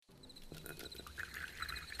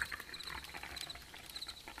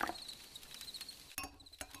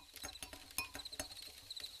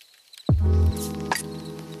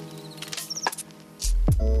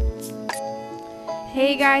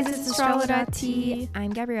Hey guys, it's Astrology.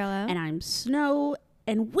 I'm Gabriella. And I'm Snow.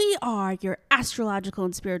 And we are your astrological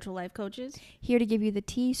and spiritual life coaches. Here to give you the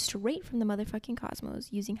tea straight from the motherfucking cosmos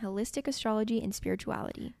using holistic astrology and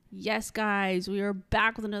spirituality. Yes, guys, we are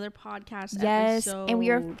back with another podcast episode. And we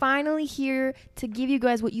are finally here to give you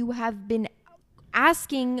guys what you have been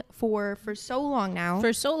asking for so long now.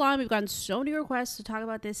 For so long, we've gotten so many requests to talk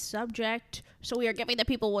about this subject. So we are giving the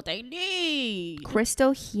people what they need.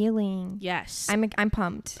 Crystal healing. Yes. I'm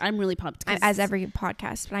pumped. I'm really pumped. As every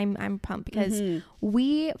podcast, but I'm pumped because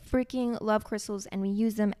we freaking love crystals and we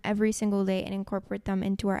use them every single day and incorporate them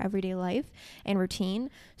into our everyday life and routine.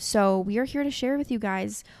 So we are here to share with you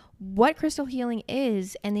guys what crystal healing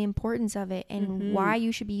is and the importance of it and why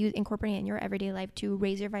you should be incorporating it in your everyday life to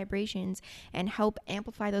raise your vibrations and help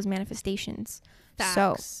amplify those manifestations. Facts.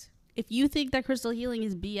 So if you think that crystal healing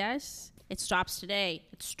is BS, it stops today.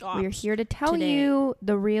 It stops. We're here to tell you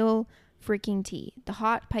the real freaking tea, the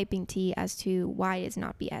hot piping tea as to why it's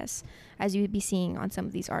not BS, as you would be seeing on some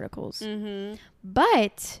of these articles.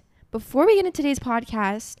 But before we get into today's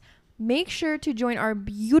podcast, make sure to join our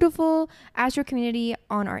beautiful astro community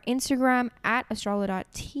on our Instagram at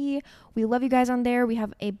astrolo.tea. We love you guys on there. We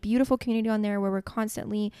have a beautiful community on there where we're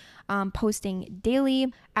constantly posting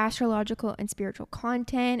daily astrological and spiritual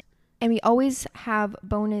content. And we always have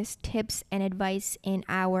bonus tips and advice in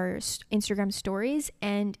our Instagram stories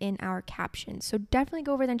and in our captions. So definitely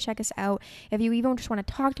go over there and check us out. If you even just want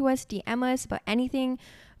to talk to us, DM us about anything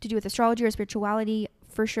to do with astrology or spirituality,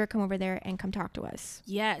 for sure come over there and come talk to us.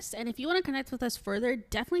 Yes, and if you want to connect with us further,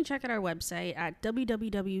 definitely check out our website at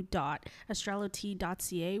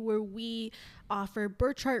www.astrology.ca, where we offer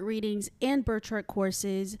birth chart readings and birth chart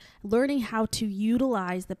courses, learning how to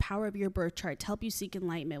utilize the power of your birth chart to help you seek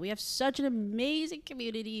enlightenment. We have such an amazing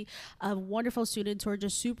community of wonderful students who are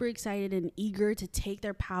just super excited and eager to take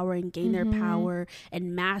their power and gain their power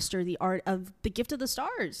and master the art of the gift of the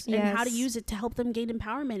stars and how to use it to help them gain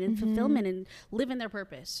empowerment and fulfillment and live in their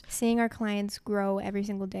purpose. Seeing our clients grow every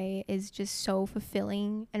single day is just so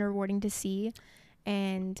fulfilling and rewarding to see.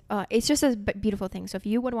 And it's just a beautiful thing. So if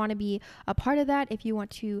you would want to be a part of that, if you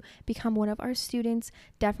want to become one of our students,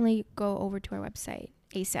 definitely go over to our website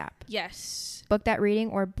ASAP. Yes. Book that reading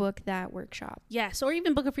or book that workshop. Yes. Or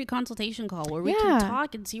even book a free consultation call where we can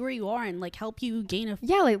talk and see where you are and like help you gain a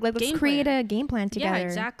let's create a game plan together. Yeah,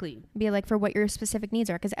 exactly. Be like for what your specific needs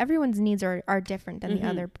are, because everyone's needs are different than the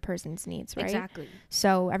other person's needs, right? Exactly.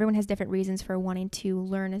 So everyone has different reasons for wanting to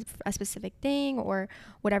learn a specific thing or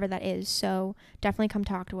whatever that is. So definitely come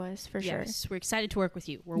talk to us for sure. Yes. We're excited to work with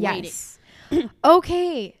you. We're waiting.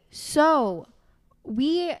 Okay. So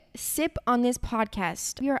we sip on this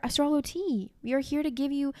podcast. We are Astrolo Tea. We are here to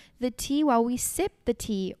give you the tea while we sip the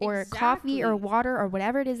tea or coffee or water or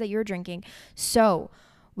whatever it is that you're drinking. So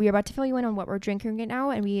we are about to fill you in on what we're drinking right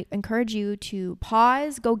now, and we encourage you to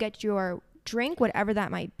pause, go get your drink, whatever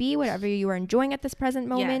that might be, whatever you are enjoying at this present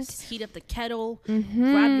moment. Yes, heat up the kettle,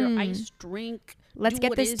 grab your iced drink. Let's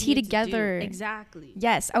get this tea together. Exactly.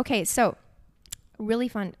 Yes. Okay, so really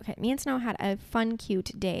fun. Okay, me and Snow had a fun,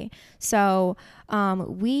 cute day. So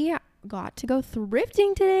we got to go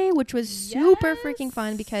thrifting today, which was super freaking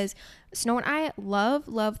fun because Snow and I love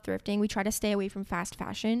thrifting. We try to stay away from fast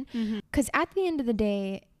fashion because at the end of the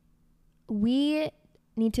day, we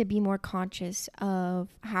need to be more conscious of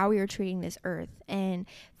how we are treating this earth, and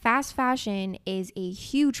fast fashion is a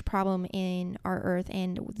huge problem in our earth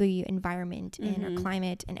and the environment and our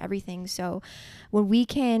climate and everything. So when we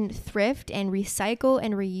can thrift and recycle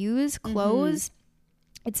and reuse clothes,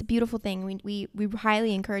 it's a beautiful thing. We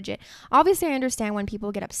highly encourage it. Obviously, I understand when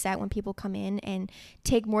people get upset when people come in and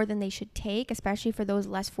take more than they should take, especially for those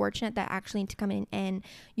less fortunate that actually need to come in and,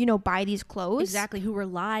 buy these clothes. Exactly, who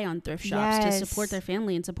rely on thrift shops to support their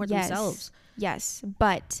family and support themselves. Yes,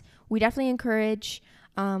 but we definitely encourage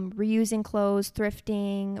reusing clothes,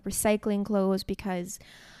 thrifting, recycling clothes because,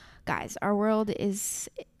 guys, our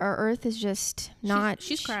earth is just not...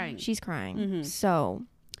 She's crying. She's crying. So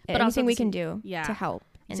but anything we can do to help.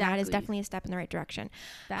 And that is definitely a step in the right direction.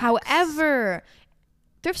 However,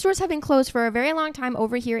 thrift stores have been closed for a very long time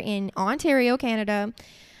over here in Ontario, Canada.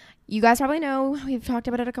 You guys probably know. We've talked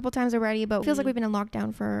about it a couple times already, but it feels like we've been in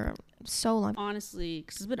lockdown for so long. Honestly,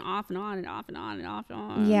 because it's been off and on and off and on and off and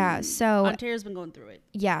on. Yeah, so... Ontario's been going through it.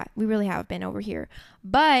 Yeah, we really have been over here.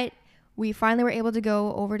 But we finally were able to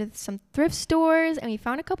go over to some thrift stores and we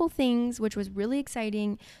found a couple things, which was really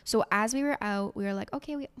exciting. So as we were out, we were like,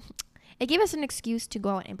 okay, it gave us an excuse to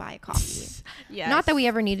go out and buy a coffee. Yes. Not that we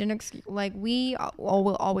ever need an excuse. Like, we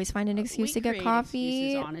will always find an excuse We to get create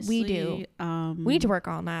coffee. excuses, honestly. We do. We need to work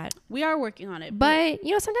on that. We are working on it. But,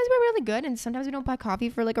 you know, sometimes we're really good, and sometimes we don't buy coffee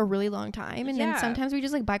for, like, a really long time. And then Yeah. sometimes we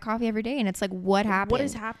just, like, buy coffee every day, and it's like, what happened? What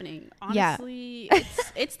is happening? Yeah. Honestly,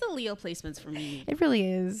 it's the Leo placements for me. It really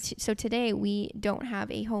is. So today we don't have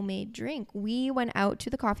a homemade drink. We went out to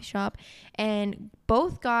the coffee shop and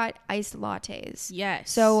both got iced lattes.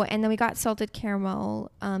 Yes. So, and then we got salted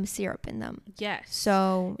caramel syrup in them. Yes.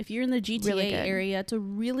 So if you're in the GTA really good. area, it's a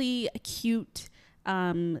really cute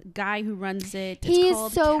guy who runs it. It's He's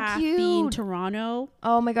called so Caffeine cute. Toronto.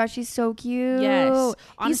 oh my gosh, he's so cute. Yes.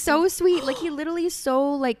 He's so sweet. Like, he literally is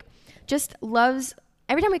so, like, just loves,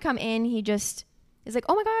 every time we come in, he just is like,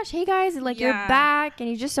 oh my gosh, hey guys, like, you're Yeah. back. And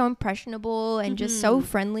he's just so impressionable and just so Mhm.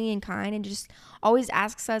 friendly and kind, and just always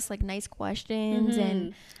asks us, like, nice questions.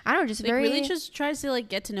 And I don't know, just Like, very, really just tries to, like,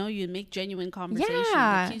 get to know you and make genuine conversation.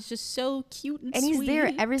 Yeah. Like, he's just so cute and and sweet. he's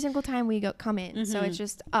there every single time we come in. So Mhm. it's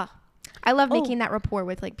just, I love Oh. making that rapport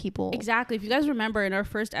with, like, people. Exactly. If you guys remember, in our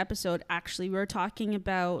first episode, actually, we were talking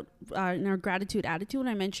about in our gratitude attitude, and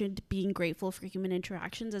I mentioned being grateful for human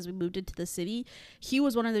interactions as we moved into the city. He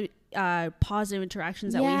was one of the positive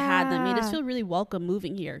interactions that we had that made us Yeah. feel really welcome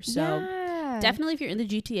moving here. So Yeah. definitely, if you're in the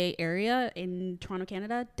GTA area in Toronto,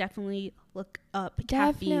 Canada, definitely look up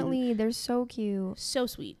Caffeine. Definitely. They're so cute. So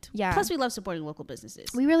sweet. Yeah. Plus, we love supporting local businesses.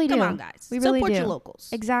 We really do. Come on, guys. We really Support do. your locals.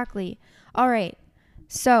 Exactly. All right.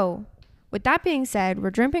 So, with that being said, we're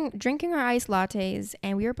drinking our iced lattes,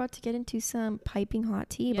 and we are about to get into some piping hot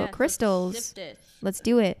tea Yes, about let's crystals. shift it. Let's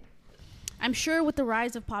do it. I'm sure with the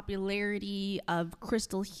rise of popularity of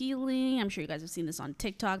crystal healing, I'm sure you guys have seen this on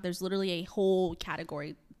TikTok. There's literally a whole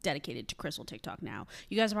category dedicated to crystal TikTok now.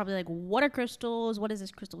 You guys are probably like, what are crystals? What is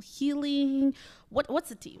this crystal healing? What's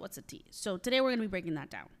the tea? What's the tea? So today we're going to be breaking that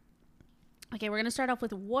down. Okay, we're going to start off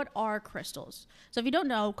with what are crystals. So if you don't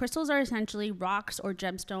know, crystals are essentially rocks or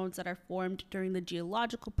gemstones that are formed during the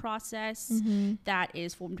geological process that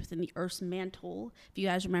is formed within the Earth's mantle. If you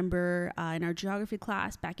guys remember in our geography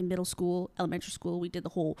class back in middle school, elementary school, we did the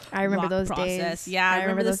whole I remember rock those process. days. Yeah, I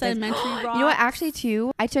remember the those days. sedimentary rocks. You know what? Actually,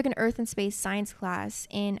 too, I took an Earth and Space Science class,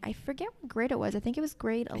 and I forget what grade it was. I think it was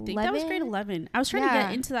grade 11. I think that was grade 11. I was trying to Yeah.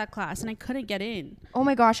 get into that class, and I couldn't get in. Oh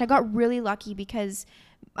my gosh, I got really lucky because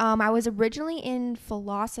I was originally in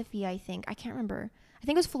philosophy, I think. I can't remember. I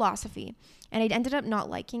think it was philosophy. And I ended up not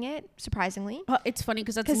liking it, surprisingly. It's funny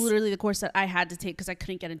because that's 'Cause- literally the course that I had to take because I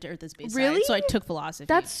couldn't get into Earth and Space Really? Science, so I took philosophy.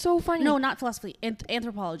 That's so funny. No, not philosophy.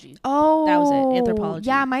 Anthropology. Oh, That was it, anthropology.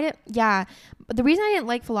 Yeah, yeah. But the reason I didn't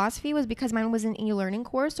like philosophy was because mine was an e-learning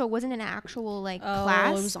course, so it wasn't an actual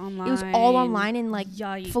class. It was online. It was all online, and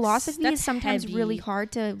Yikes. philosophy That's is sometimes heavy. really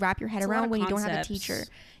hard to wrap your head It's a lot around of when you don't have a concepts. teacher.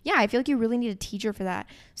 Yeah, I feel like you really need a teacher for that.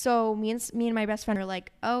 So me and my best friend are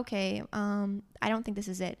like, okay, I don't think this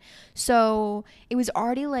is it. So it was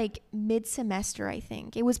already like mid-semester, I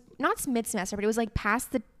think. It was not mid-semester, but it was like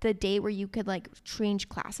past the date where you could like change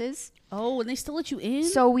classes. Oh, and they still let you in?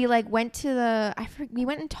 So we like went to we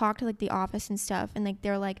went and talked to like the office and stuff, and like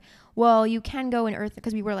they're like, well, you can go in Earth,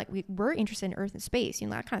 because we were interested in Earth and space, you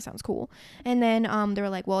know, that kind of sounds cool. And then they were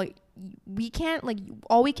like, well, we can't, like,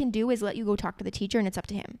 all we can do is let you go talk to the teacher, and it's up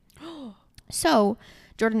to him. So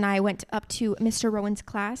Jordan and I went up to Mr. Rowan's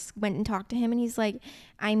class, went and talked to him, and he's like,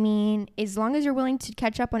 I mean, as long as you're willing to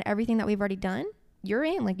catch up on everything that we've already done, you're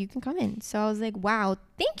in, like, you can come in. So I was like, wow,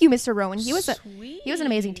 thank you, Mr. Rowan. He was an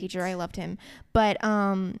amazing teacher. I loved him. But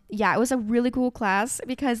yeah, it was a really cool class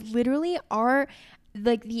because literally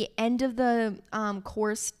the end of the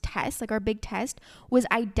course test, like our big test, was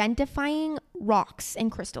identifying rocks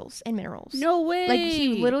and crystals and minerals. No way. Like, he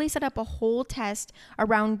literally set up a whole test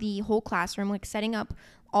around the whole classroom, like setting up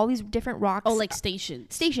all these different rocks. Oh, like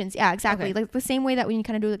stations. Stations, yeah, exactly. Okay. Like the same way that when you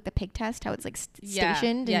kind of do like the pig test, how it's like Yeah.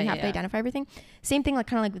 stationed Yeah, and you have to yeah. identify everything. Same thing, like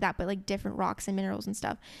kind of like that, but like different rocks and minerals and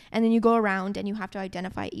stuff. And then you go around and you have to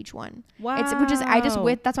identify each one. Wow. That's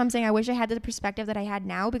what I'm saying. I wish I had the perspective that I had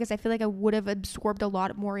now, because I feel like I would have absorbed a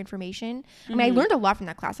lot more information. I mean, I learned a lot from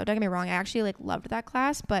that class. So don't get me wrong. I actually like loved that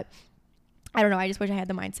class, but I don't know. I just wish I had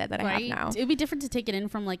the mindset that I have now. It'd be different to take it in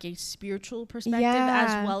from like a spiritual perspective Yeah.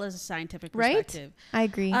 as well as a scientific Right? perspective. I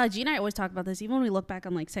agree. Gina and I always talk about this. Even when we look back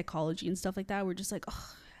on like psychology and stuff like that, we're just like,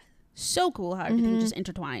 oh, so cool how everything just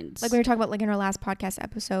intertwines. Like we were talking about, like in our last podcast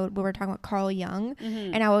episode, where we were talking about Carl Jung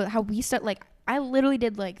Mm-hmm. and how we start, like, I literally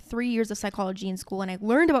did like 3 years of psychology in school, and I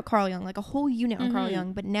learned about Carl Jung, like a whole unit on Carl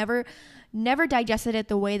Jung, but never digested it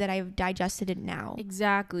the way that I've digested it now.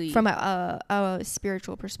 Exactly. From a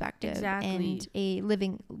spiritual perspective Exactly. and a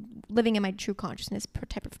living living in my true consciousness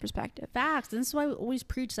type of perspective. Facts. And this is why we always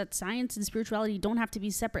preach that science and spirituality don't have to be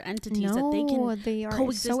separate entities, that they are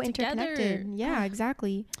coexist so interconnected together. Yeah,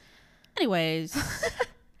 exactly. Anyways.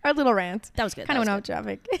 Our little rant. That was good. Kind of went off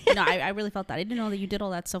topic. No, I really felt that. I didn't know that you did all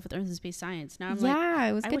that stuff with Earth and Space Science. Now I'm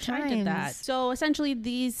it was I good wish times. I did that. So essentially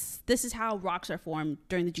this is how rocks are formed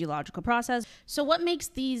during the geological process. So what makes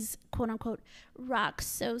these quote unquote rocks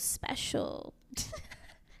so special?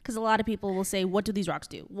 Because a lot of people will say, what do these rocks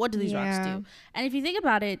do? What do these rocks do? And if you think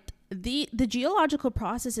about it, the geological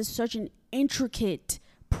process is such an intricate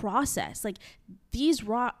process. Like these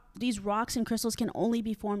rocks and crystals can only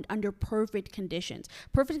be formed under perfect conditions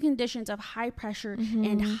of high pressure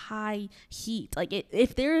and high heat. Like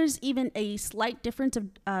if there's even a slight difference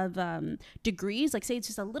of degrees, like say it's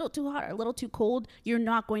just a little too hot or a little too cold, you're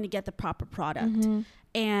not going to get the proper product.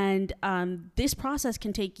 And this process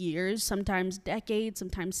can take years, sometimes decades,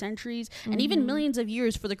 sometimes centuries, and even millions of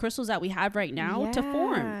years for the crystals that we have right now to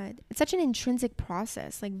form. It's such an intrinsic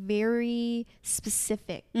process, like very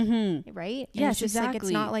specific, right? And Yes, it's just exactly. Like,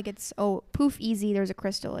 it's not like it's, poof, easy, there's a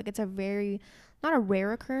crystal. Like it's a very, not a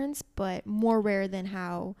rare occurrence, but more rare than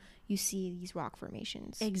how you see these rock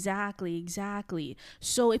formations. Exactly.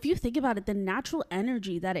 So if you think about it, the natural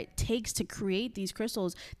energy that it takes to create these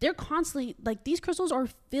crystals, they're constantly, like these crystals are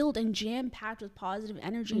filled and jam-packed with positive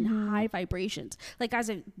energy and high vibrations. Like guys,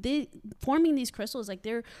 forming these crystals, like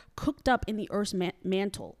they're cooked up in the Earth's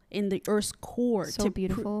mantle, in the Earth's core to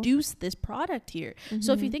produce this product here.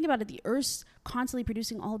 So if you think about it, the Earth's constantly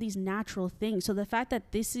producing all these natural things. So the fact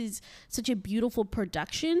that this is such a beautiful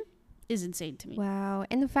production is insane to me. Wow.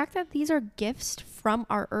 And the fact that these are gifts from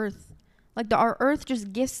our Earth, like our Earth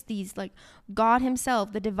just gifts these, like God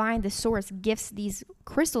himself, the divine, the source gifts these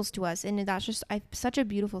crystals to us, and that's just such a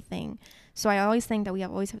beautiful thing. So I always think that we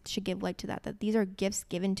should give light to that these are gifts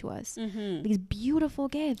given to us, these beautiful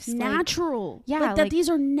gifts, natural, like that these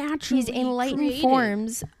are natural, these enlightened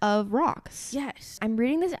forms of rocks. Yes. I'm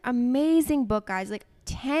reading this amazing book, guys, like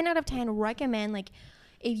 10 out of 10 recommend. Like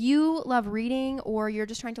if you love reading or you're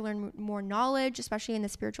just trying to learn more knowledge, especially in the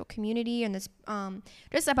spiritual community and this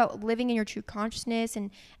just about living in your true consciousness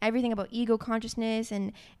and everything about ego consciousness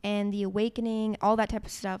and the awakening, all that type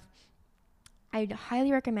of stuff, I'd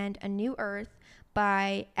highly recommend A New Earth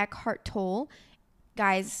by Eckhart Tolle.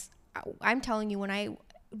 Guys, I'm telling you,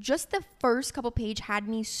 just the first couple page had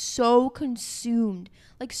me so consumed.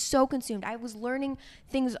 I was learning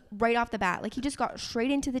things right off the bat. Like he just got straight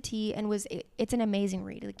into the tea and it's an amazing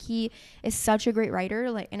read. Like he is such a great writer.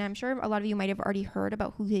 Like, and I'm sure a lot of you might have already heard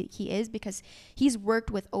about who he is because he's worked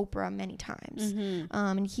with Oprah many times.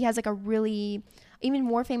 And he has like a really even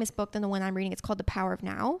more famous book than the one I'm reading. It's called The Power of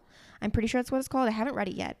Now. I'm pretty sure that's what it's called. I haven't read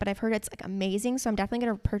it yet, but I've heard it's like amazing. So I'm definitely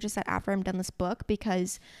going to purchase that after I'm done this book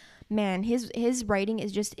because man, his writing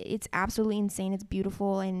is just, it's absolutely insane. It's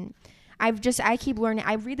beautiful. And I keep learning.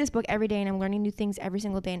 I read this book every day and I'm learning new things every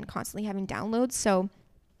single day and constantly having downloads. So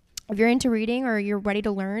if you're into reading or you're ready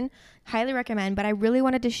to learn, highly recommend. But I really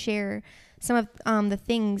wanted to share some of the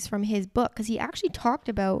things from his book because he actually talked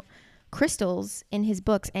about crystals in his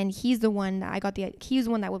books, and he's the one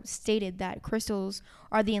that stated that crystals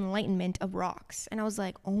are the enlightenment of rocks. And I was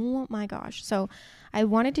like, oh my gosh. So I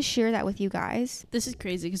wanted to share that with you guys. This is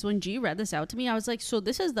crazy because when G read this out to me, I was like, so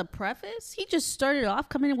this is the preface? He just started off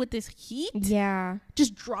coming in with this heat? Yeah.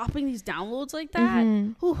 Just dropping these downloads like that?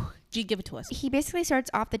 Whew. G, give it to us. He basically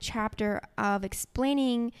starts off the chapter of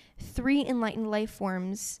explaining 3 enlightened life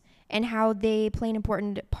forms and how they play an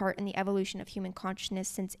important part in the evolution of human consciousness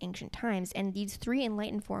since ancient times. And these 3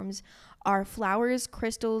 enlightened forms are flowers,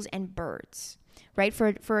 crystals, and birds, right?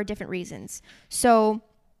 For different reasons. So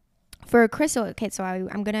for a crystal, okay, so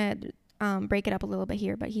I'm going to break it up a little bit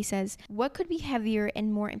here, but he says, what could be heavier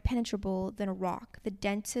and more impenetrable than a rock, the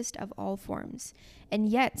densest of all forms? And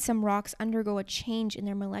yet some rocks undergo a change in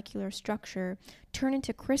their molecular structure, turn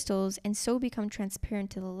into crystals, and so become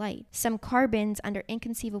transparent to the light. Some carbons under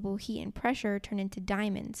inconceivable heat and pressure turn into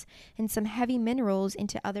diamonds, and some heavy minerals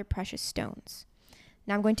into other precious stones.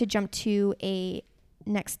 Now I'm going to jump to the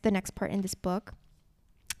next part in this book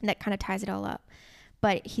that kind of ties it all up.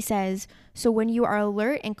 But he says, so when you are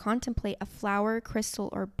alert and contemplate a flower, crystal,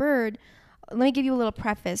 or bird, let me give you a little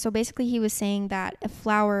preface. So basically he was saying that a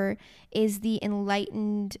flower is the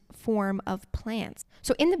enlightened form of plants.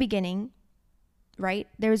 So in the beginning, right,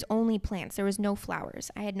 there was only plants. There was no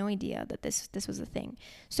flowers. I had no idea that this was a thing.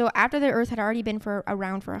 So after the earth had already been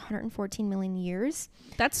around for 114 million years.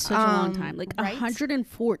 That's such a long time. Like right?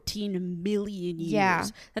 114 million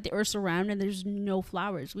years that the earth's around and there's no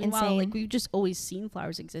flowers. Meanwhile, like we've just always seen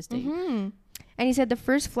flowers existing. And he said the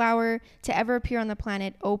first flower to ever appear on the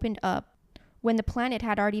planet opened up when the planet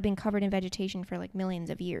had already been covered in vegetation for like millions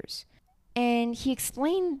of years. And he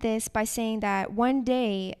explained this by saying that one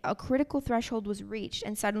day a critical threshold was reached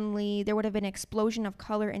and suddenly there would have been an explosion of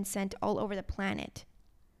color and scent all over the planet,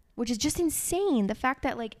 which is just insane. The fact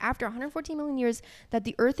that like after 114 million years that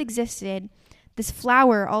the earth existed, this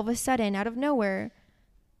flower all of a sudden out of nowhere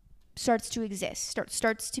starts to exist,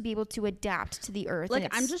 starts to be able to adapt to the earth. Like,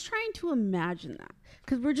 I'm just trying to imagine that,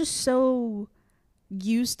 because we're just so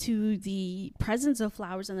used to the presence of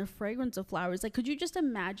flowers and the fragrance of flowers. Like, could you just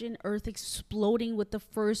imagine earth exploding with the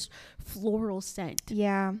first floral scent?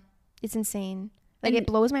 Yeah, it's insane. Like, it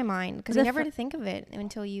blows my mind because you never think of it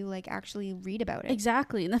until you like actually read about it.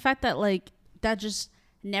 Exactly. And the fact that like that just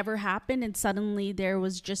never happened and suddenly there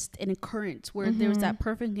was just an occurrence where there was that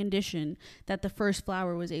perfect condition that the first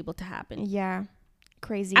flower was able to happen. Yeah.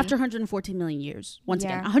 Crazy. After 114 million years. Once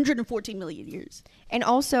again, 114 million years. And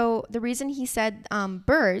also the reason he said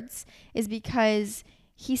birds is because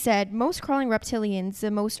he said most crawling reptilians,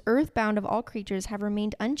 the most earthbound of all creatures, have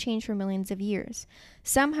remained unchanged for millions of years.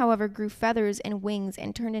 Some, however, grew feathers and wings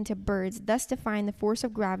and turned into birds, thus defying the force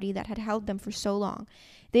of gravity that had held them for so long.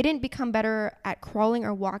 They didn't become better at crawling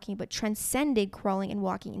or walking, but transcended crawling and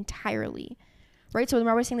walking entirely. Right? So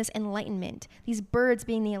remember, we're saying this enlightenment. These birds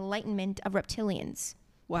being the enlightenment of reptilians.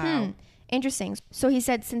 Wow. Interesting. So he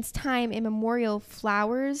said, since time immemorial,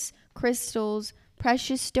 flowers, crystals,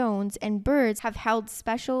 precious stones, and birds have held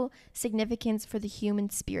special significance for the human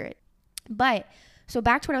spirit. But, so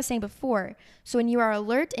back to what I was saying before. So when you are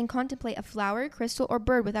alert and contemplate a flower, crystal, or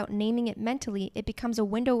bird without naming it mentally, it becomes a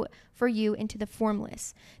window for you into the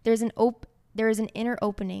formless. There is an inner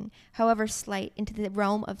opening, however slight, into the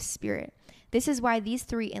realm of spirit. This is why these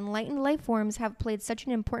three enlightened life forms have played such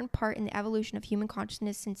an important part in the evolution of human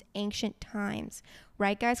consciousness since ancient times.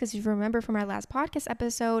 Right, guys? Because if you remember from our last podcast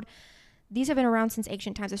episode, these have been around since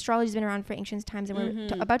ancient times. Astrology has been around for ancient times. And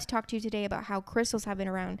we're about to talk to you today about how crystals have been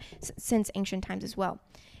around since ancient times as well.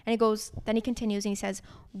 And then he continues and he says,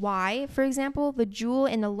 why, for example, the jewel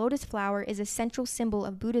in the lotus flower is a central symbol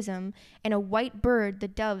of Buddhism, and a white bird, the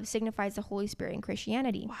dove, signifies the Holy Spirit in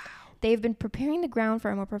Christianity. Wow. They've been preparing the ground for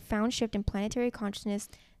a more profound shift in planetary consciousness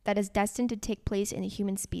that is destined to take place in the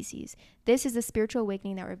human species. This is the spiritual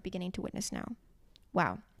awakening that we're beginning to witness now.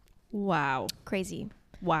 Wow. Wow. Crazy.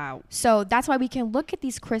 Wow. So that's why we can look at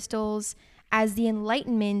these crystals as the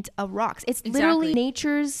enlightenment of rocks. It's literally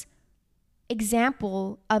nature's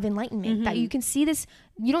example of enlightenment. That you can see this.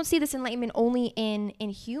 You don't see this enlightenment only in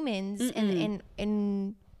humans and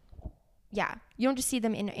you don't just see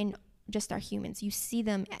them in just our humans. You see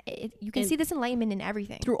them. You can see this enlightenment in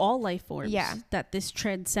everything through all life forms. Yeah, that this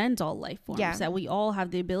transcends all life forms. Yeah, that we all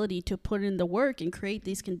have the ability to put in the work and create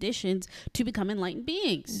these conditions to become enlightened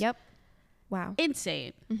beings. Yep. Wow.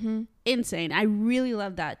 Insane. Insane. I really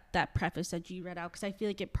love that preface that you read out, because I feel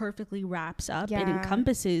like it perfectly wraps up and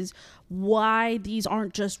encompasses why these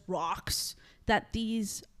aren't just rocks, that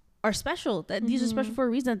these are special, that these are special for a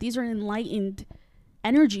reason, that these are enlightened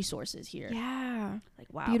energy sources here. Yeah.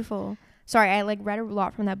 Like, wow. Beautiful. Sorry, I like read a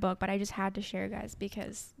lot from that book, but I just had to share, guys,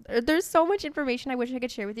 because there's so much information I wish I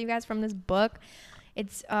could share with you guys from this book.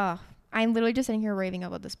 It's I'm literally just sitting here raving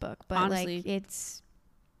about this book, but honestly, like, it's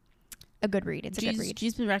a good read. It's a good read.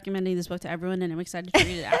 She's been recommending this book to everyone, and I'm excited to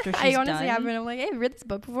read it after she's done. I honestly haven't. I'm like, hey, have you read this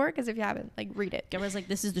book before? Because if you haven't, like, read it. Gabrielle's like,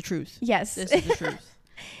 this is the truth. Yes. This is the truth.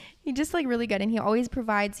 He's just like really good, and he always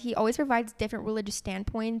provides different religious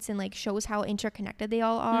standpoints and like shows how interconnected they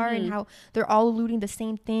all are and how they're all alluding the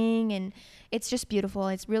same thing, and it's just beautiful.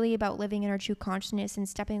 It's really about living in our true consciousness and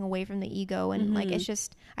stepping away from the ego, and like it's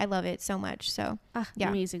just, I love it so much. So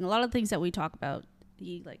amazing. A lot of things that we talk about,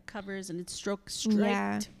 he like covers, and it's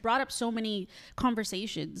brought up so many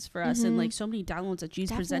conversations for us and like so many downloads that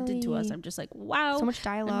she's presented to us. I'm just like, wow, so much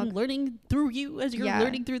dialogue. I'm learning through you as you're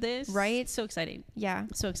learning through this, right? So exciting. Yeah,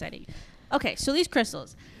 so exciting. Okay, so these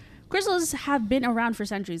crystals have been around for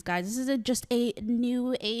centuries, guys. This isn't just a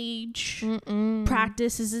new age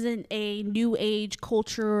practice. This isn't a new age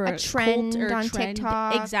culture or a trend on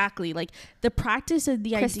TikTok. Exactly. Like the practice of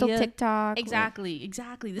the crystal idea. TikTok. Exactly.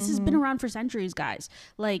 This has been around for centuries, guys.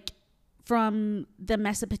 Like from the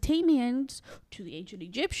Mesopotamians to the ancient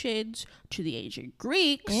Egyptians to the ancient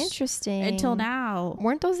Greeks. Interesting. Until now.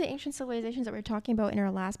 Weren't those the ancient civilizations that we were talking about in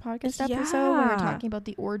our last podcast episode when we were talking about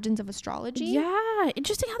the origins of astrology? Yeah.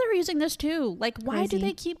 Interesting how they're using this too. Like, why do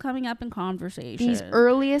they keep coming up in conversation? These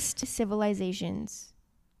earliest civilizations,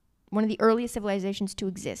 one of the earliest civilizations to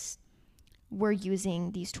exist, were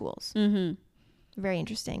using these tools. Very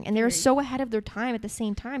interesting. And they were so ahead of their time at the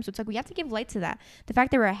same time. So it's like we have to give light to that. The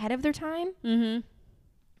fact they were ahead of their time,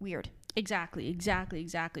 weird. Exactly.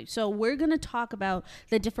 So we're going to talk about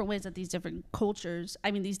the different ways that these different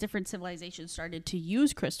these different civilizations started to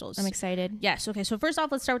use crystals. I'm excited. Yes. Okay. So first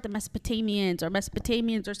off, let's start with the Mesopotamians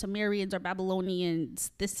or Sumerians or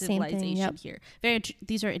Babylonians. This civilization here.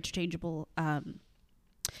 These are interchangeable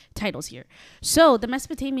titles here. So the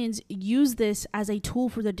Mesopotamians use this as a tool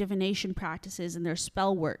for their divination practices and their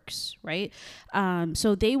spell works, right?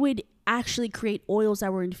 So they would actually create oils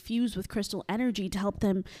that were infused with crystal energy to help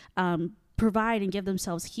them provide and give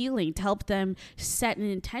themselves healing, to help them set an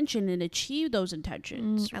intention and achieve those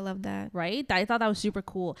intentions. I love that. Right? I thought that was super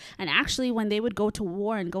cool. And actually, when they would go to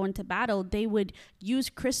war and go into battle, they would use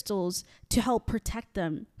crystals to help protect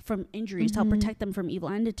them from injuries, to help protect them from evil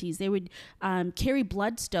entities. They would carry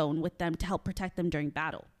bloodstone with them to help protect them during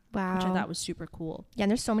battle. Wow. Which I thought was super cool. Yeah,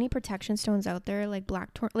 and there's so many protection stones out there, like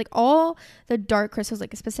like all the dark crystals,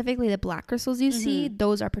 like specifically the black crystals you see,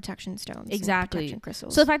 those are protection stones. Exactly. Protection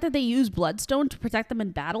crystals. So the fact that they use bloodstone to protect them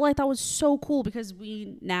in battle, I thought was so cool, because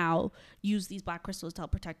we now use these black crystals to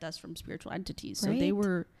help protect us from spiritual entities. So they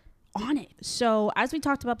were on it. So as we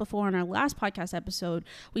talked about before in our last podcast episode,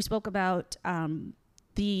 we spoke about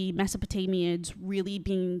the Mesopotamians really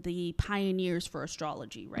being the pioneers for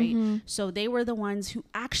astrology, right? So they were the ones who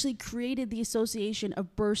actually created the association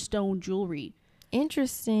of birthstone jewelry.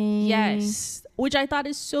 Interesting. Yes, which I thought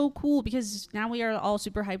is so cool, because now we are all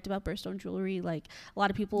super hyped about birthstone jewelry. Like a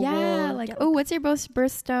lot of people will what's your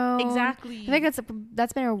birthstone? Exactly. I think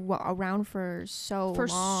that's been around for so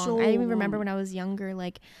long. I even remember when I was younger,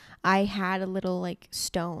 like I had a little like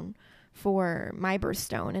stone for my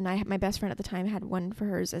birthstone, and my best friend at the time had one for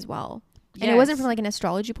hers as well. Yes. And it wasn't from like an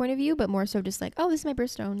astrology point of view, but more so just like, oh, this is my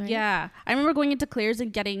birthstone, right? Yeah. I remember going into Claire's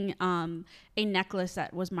and getting a necklace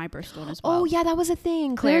that was my birthstone as well. Oh yeah, that was a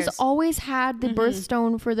thing. Claire's always had the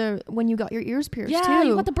birthstone for when you got your ears pierced too. Yeah,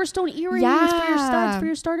 you got the birthstone earrings for your studs, for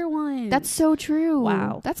your starter one. That's so true.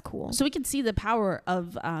 Wow. That's cool. So we can see the power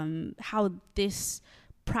of how this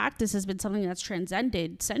practice has been something that's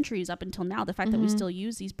transcended centuries up until now. The fact that we still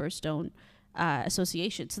use these birthstone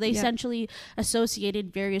associations. So they essentially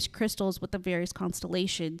associated various crystals with the various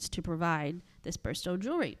constellations to provide this birthstone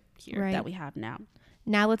jewelry here that we have now.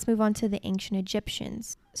 Now let's move on to the ancient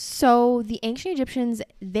Egyptians. So the ancient Egyptians,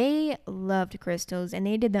 they loved crystals, and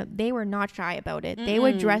they were not shy about it. They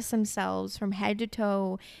would dress themselves from head to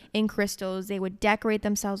toe in crystals. They would decorate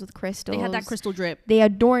themselves with crystals. They had that crystal drip. They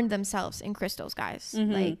adorned themselves in crystals, guys.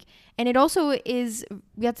 And it also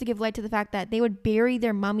we have to give light to the fact that they would bury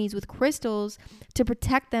their mummies with crystals to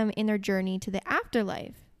protect them in their journey to the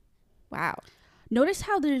afterlife. Wow. Notice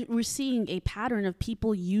how we're seeing a pattern of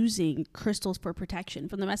people using crystals for protection,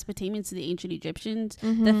 from the Mesopotamians to the ancient Egyptians.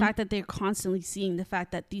 The fact that they're constantly seeing the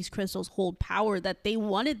fact that these crystals hold power, that they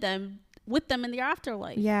wanted them with them in the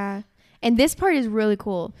afterlife. Yeah. And this part is really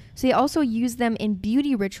cool. So they also use them in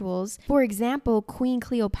beauty rituals. For example, Queen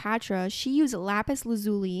Cleopatra, she used lapis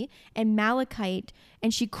lazuli and malachite,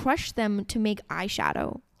 and she crushed them to make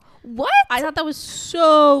eyeshadow. What? I thought that was so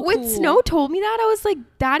cool. When Snow told me that, I was like,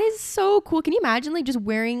 that is so cool. Can you imagine like just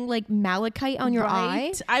wearing like malachite on your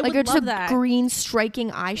eye? I like would love that. Green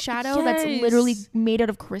striking eyeshadow that's literally made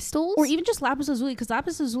out of crystals. Or even just lapis lazuli, because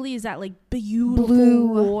lapis lazuli is that like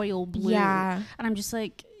beautiful royal blue. Yeah. And I'm just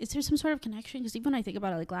like, is there some sort of connection? Because even when I think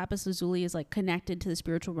about it, like lapis lazuli is like connected to the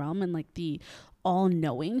spiritual realm and like the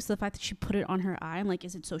all-knowing. So the fact that she put it on her eye, I'm like,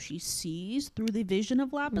 is it so she sees through the vision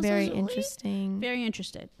of lapis lazuli? Very interesting. Very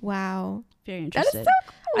interested. Wow. Very interested. That is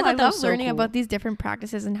so cool. I love learning cool about these different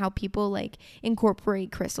practices and how people like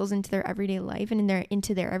incorporate crystals into their everyday life and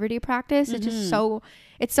into their everyday practice. It's just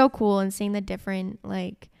it's so cool, and seeing the different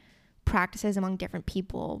like practices among different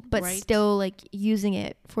people, but still like using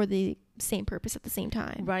it for the same purpose at the same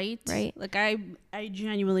time. Right. Like I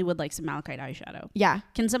genuinely would like some malachite eyeshadow. Yeah.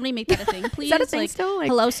 Can somebody make that a thing, please? Is that a thing still? Like,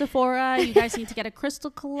 hello, Sephora. You guys need to get a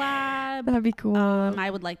crystal collab. That'd be cool. I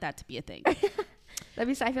would like that to be a thing. I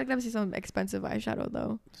feel like that would be some expensive eyeshadow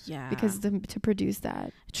though. Yeah. Because to produce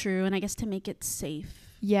that. True. And I guess to make it safe.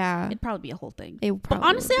 Yeah. It'd probably be a whole thing. But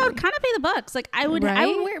honestly, I would kind of pay the bucks. Like I would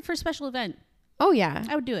wear it for a special event. Oh yeah.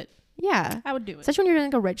 I would do it. Yeah, I would do it. Especially when you're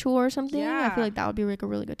doing like a ritual or something. Yeah. I feel like that would be like a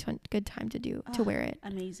really good time to wear it.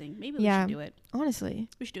 Amazing. Maybe we should do it. Honestly,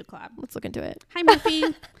 we should do a collab. Let's look into it. Hi Murphy.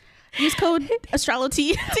 Use code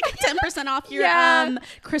astrology to get 10% off your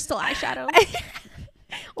crystal eyeshadow.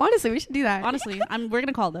 Honestly, we should do that. Honestly, we're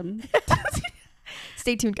gonna call them.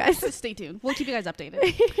 Stay tuned, guys. Stay tuned. We'll keep you guys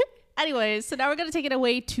updated. Anyways, so now we're going to take it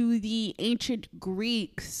away to the ancient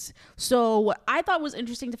Greeks. So what I thought was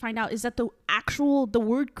interesting to find out is that the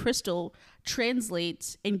word crystal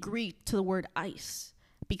translates in Greek to the word ice,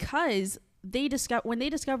 because when they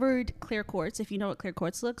discovered clear quartz, if you know what clear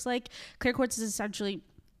quartz looks like, clear quartz is essentially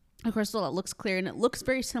a crystal that looks clear, and it looks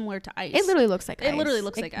very similar to ice. It literally looks like ice. It literally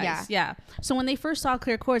looks like ice. Yeah. So when they first saw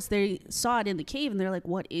clear quartz, they saw it in the cave, and they're like,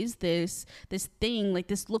 "What is this thing? Like,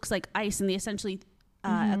 this looks like ice." And they essentially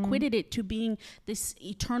equated it to being this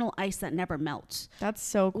eternal ice that never melts. That's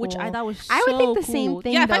so cool. Which I thought was I would think the cool. same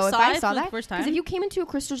thing. Yeah, though, if I saw that that the first time, because if you came into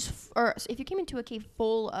if you came into a cave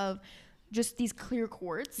full of just these clear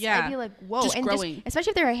quartz, I'd be like, whoa. Just and growing.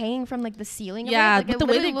 especially if they were hanging from like the ceiling. Yeah, like, but the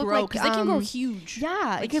way they grow, because they can grow huge. Yeah,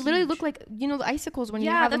 like, it could literally look like, you know, the icicles when you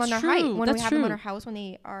have them on their height. When we have them on our house when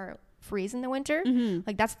they are freeze in the winter.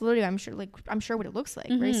 Like, that's literally, I'm sure what it looks like.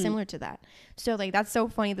 Very similar to that. So like, that's so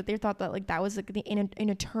funny that they thought that like that was like an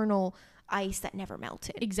eternal ice that never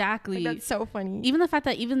melted. Exactly. Like, that's so funny. Even the fact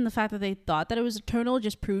that they thought that it was eternal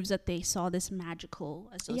just proves that they saw this magical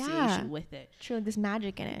association with it. True, this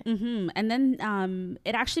magic in it. And then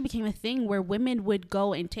it actually became a thing where women would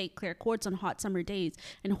go and take clear quartz on hot summer days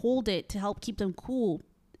and hold it to help keep them cool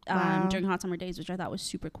during hot summer days, which I thought was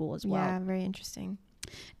super cool as well. Yeah, very interesting.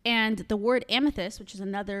 And the word amethyst, which is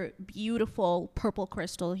another beautiful purple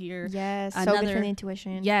crystal here. Yes, so good for the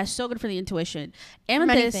intuition. Yeah, so good for the intuition.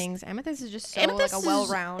 Amethyst, many things. Amethyst is just so like a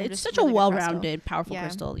well-rounded. It's such a well-rounded, powerful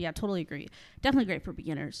crystal. Yeah, totally agree. Definitely great for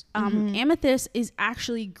beginners. Amethyst is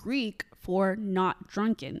actually Greek for not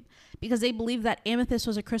drunken, because they believe that amethyst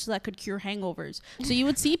was a crystal that could cure hangovers. So you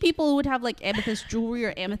would see people who would have like amethyst jewelry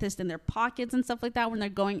or amethyst in their pockets and stuff like that when they're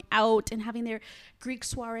going out and having their Greek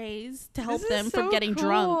soirees to help them from getting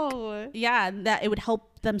drunk. Yeah, that it would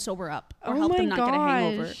help them sober up or help them not get a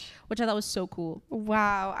hangover, which I thought was so cool.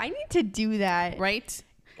 Wow, I need to do that. Right?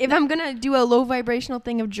 If I'm gonna do a low vibrational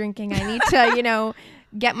thing of drinking, I need to, you know,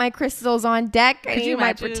 get my crystals on deck. I need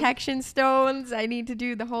my protection stones. I need to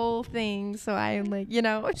do the whole thing. So I am like, you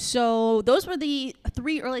know. So those were the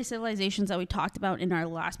 3 early civilizations that we talked about in our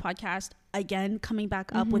last podcast. Again, coming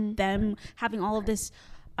back up with them having all of this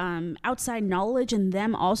outside knowledge and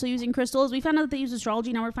them also using crystals. We found out that they use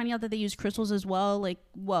astrology. Now we're finding out that they use crystals as well. Like,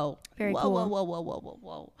 whoa. Very whoa, cool.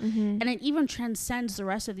 Whoa. And it even transcends the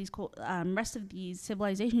rest of these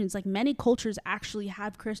civilizations. Like, many cultures actually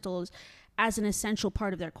have crystals as an essential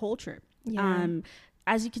part of their culture. Yeah.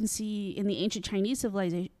 As you can see in the ancient Chinese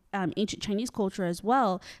civilization, ancient Chinese culture as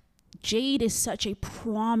well, jade is such a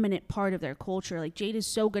prominent part of their culture. Like, jade is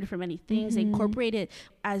so good for many things. They incorporate it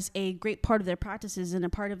as a great part of their practices and a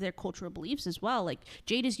part of their cultural beliefs as well. Like,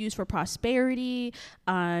 jade is used for prosperity.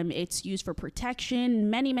 It's used for protection,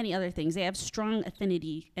 many other things. They have strong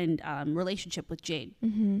affinity and relationship with jade,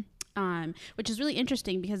 which is really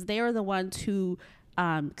interesting because they are the ones who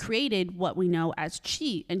created what we know as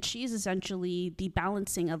chi, and chi is essentially the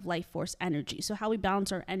balancing of life force energy. So how we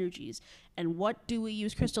balance our energies, and what do we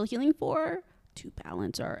use crystal healing for? To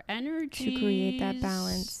balance our energy, to create that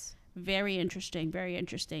balance. Very interesting,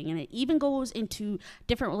 and it even goes into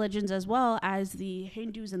different religions as well, as the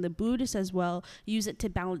Hindus and the Buddhists as well use it to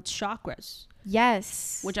balance chakras.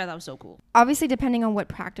 Yes, which I thought was so cool. Obviously, depending on what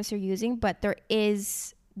practice you're using, but there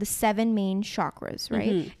is the 7 main chakras,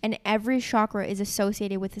 right? And every chakra is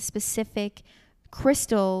associated with a specific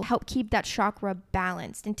crystal to help keep that chakra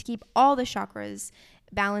balanced and to keep all the chakras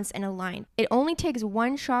balanced and aligned. It only takes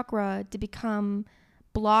one chakra to become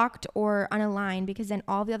blocked or unaligned, because then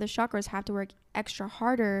all the other chakras have to work extra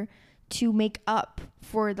harder to make up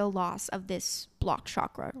for the loss of this blocked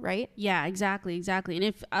chakra, right? Yeah, exactly. And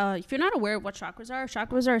if you're not aware of what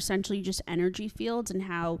chakras are essentially just energy fields and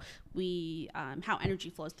how energy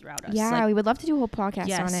flows throughout us. Yeah, we would love to do a whole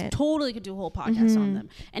podcast on it. Totally could do a whole podcast on them.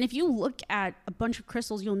 And if you look at a bunch of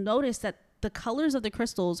crystals, you'll notice that the colors of the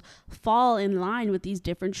crystals fall in line with these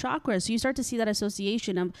different chakras. So you start to see that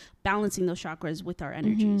association of balancing those chakras with our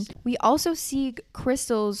energies. We also see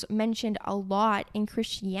crystals mentioned a lot in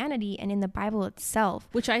Christianity and in the Bible itself,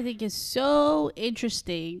 which I think is so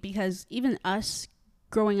interesting, because even us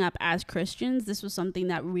growing up as Christians, this was something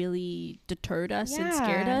that really deterred us and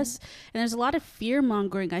scared us. And there's a lot of fear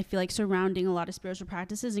mongering, I feel like, surrounding a lot of spiritual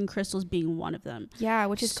practices, and crystals being one of them. Yeah,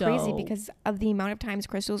 which is crazy because of the amount of times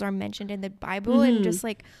crystals are mentioned in the Bible, and just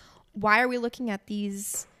like, why are we looking at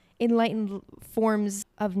these enlightened forms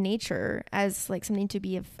of nature as like something to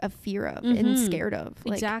be of fear of and scared of?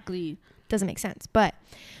 Like, exactly. Doesn't make sense. But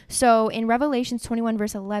so in Revelations 21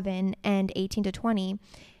 verse 11 and 18 to 20,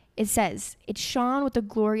 it says, "It shone with the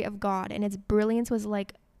glory of God, and its brilliance was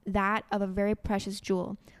like that of a very precious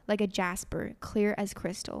jewel, like a jasper, clear as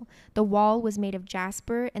crystal. The wall was made of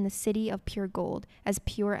jasper, and the city of pure gold, as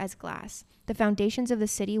pure as glass. The foundations of the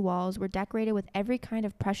city walls were decorated with every kind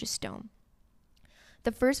of precious stone.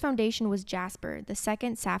 The first foundation was jasper, the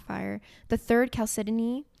second sapphire, the third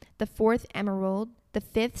chalcedony, the fourth emerald, the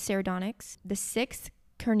fifth sardonyx, the sixth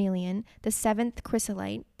carnelian, the seventh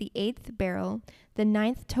chrysolite, the eighth beryl, the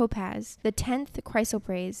ninth topaz, the 10th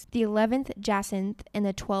chrysoprase, the 11th jacinth, and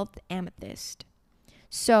the 12th amethyst.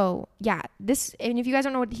 So, yeah, this, and if you guys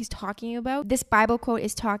don't know what he's talking about, this Bible quote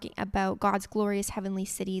is talking about God's glorious heavenly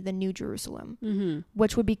city, the New Jerusalem,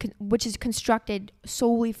 which is constructed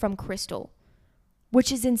solely from crystal,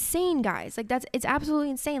 which is insane, guys. Like, it's absolutely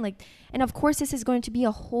insane. Like, and of course, this is going to be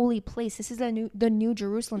a holy place. This is the New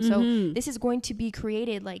Jerusalem. So this is going to be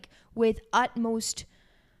created like with utmost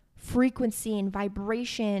frequency and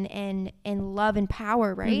vibration and love and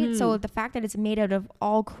power, right? So the fact that it's made out of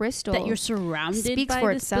all crystal, that you're surrounded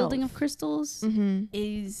by this building of crystals,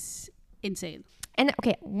 is insane. And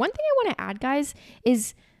okay, one thing I want to add, guys,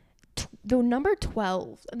 is the number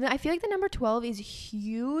 12. I feel like the number 12 is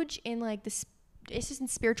huge in like this. It's just in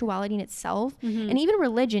spirituality in itself, and even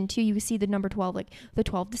religion too. You see the number 12, like the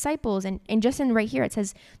 12 disciples, and just in right here it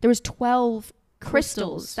says there was 12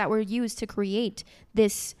 crystals that were used to create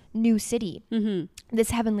this new city, this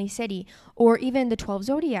heavenly city, or even the 12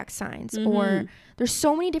 zodiac signs, or there's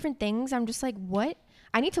so many different things. I'm just like, what?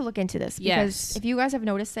 I need to look into this, because if you guys have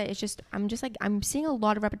noticed that, I'm seeing a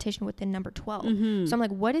lot of repetition within number 12. So I'm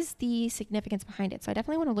like, what is the significance behind it? So I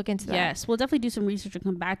definitely want to look into that. Yes, we'll definitely do some research and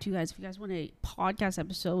come back to you guys if you guys want a podcast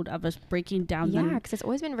episode of us breaking down. Yeah, because it's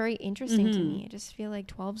always been very interesting to me. I just feel like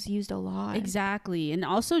 12's used a lot. Exactly. And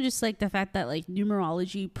also just like the fact that like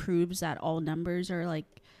numerology proves that all numbers are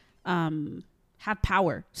like have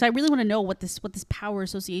power. So I really want to know what this power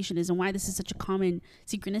association is and why this is such a common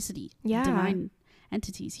synchronicity. Yeah. Divine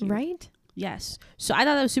entities here. Right? Yes. So I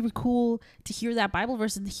thought that was super cool to hear that Bible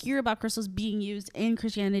verse and to hear about crystals being used in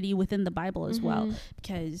Christianity within the Bible as well.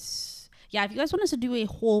 Because yeah, if you guys want us to do a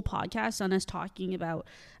whole podcast on us talking about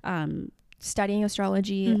studying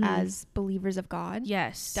astrology as believers of God,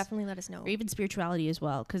 yes, definitely let us know. Or even spirituality as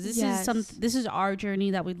well, because this is our journey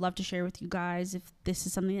that we'd love to share with you guys. If this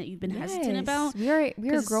is something that you've been hesitant about, we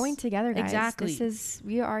are growing together, guys. Exactly.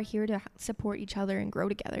 We are here to support each other and grow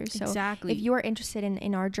together. So if you are interested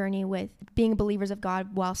in our journey with being believers of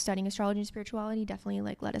God while studying astrology and spirituality, definitely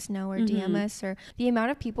like let us know or DM us. Or the amount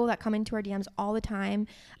of people that come into our DMs all the time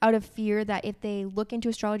out of fear that if they look into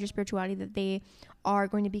astrology or spirituality that they are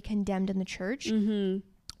going to be condemned in the church.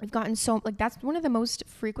 We've gotten so, like, that's one of the most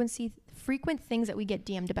frequent things that we get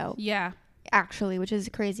DM'd about. Yeah, actually, which is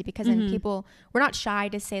crazy, because then people, we're not shy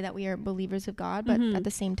to say that we are believers of God, but at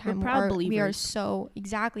the same time we are so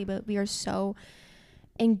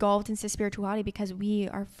engulfed into spirituality because we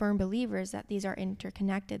are firm believers that these are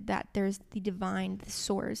interconnected, that there's the divine, the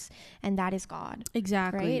source, and that is God.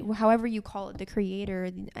 Exactly. Right? However you call it, the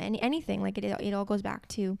creator, anything, like it all goes back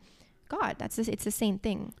to God. It's the same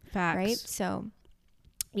thing. Facts. Right? So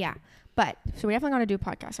yeah, but so we definitely got to do a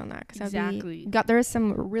podcast on that, because there is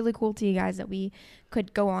some really cool to you guys that we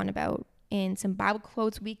could go on about, and some Bible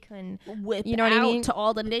quotes we can whip, you know what I mean, to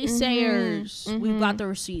all the naysayers. We've got the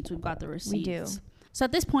receipts. We do. So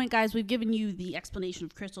at this point, guys, we've given you the explanation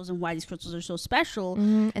of crystals and why these crystals are so special,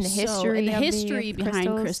 and the history behind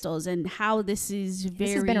crystals, and how this has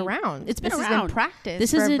been around. This has been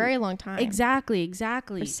practiced for a very long time. Exactly.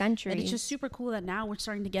 For centuries. And it's just super cool that now we're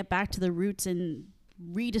starting to get back to the roots and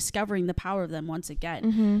rediscovering the power of them once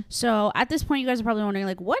again. So at this point, you guys are probably wondering,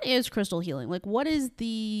 like, what is crystal healing? Like, what is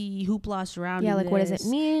the hoopla surrounding what does it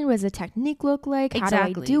mean? What does the technique look like? How do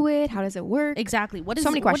I do it? How does it work? Exactly. What does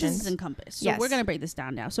this encompass? So we're going to break this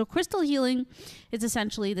down now. So crystal healing is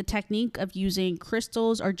essentially the technique of using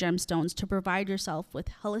crystals or gemstones to provide yourself with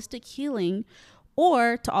holistic healing,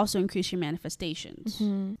 or to also increase your manifestations.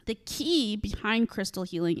 The key behind crystal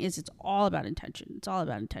healing is it's all about intention.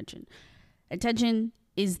 Intention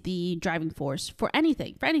is the driving force for any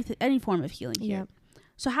form of healing here.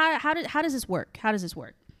 So how does this work?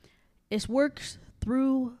 It works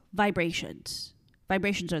through vibrations.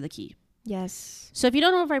 Vibrations are the key. Yes. So if you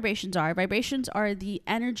don't know what vibrations are the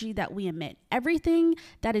energy that we emit. Everything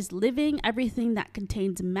that is living, everything that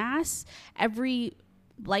contains mass, every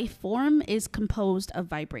life form is composed of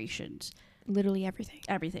vibrations. Literally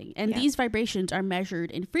everything. And these vibrations are measured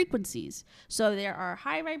in frequencies. So there are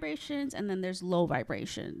high vibrations, and then there's low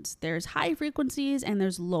vibrations. There's high frequencies and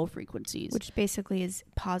there's low frequencies, which basically is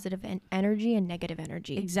positive energy and negative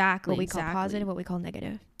energy. Exactly. What we call positive, what we call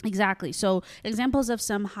negative. Exactly. So examples of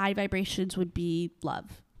some high vibrations would be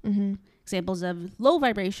love. Examples of low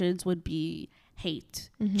vibrations would be hate,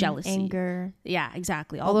 jealousy, anger. Yeah,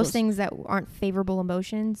 exactly. All those things that aren't favorable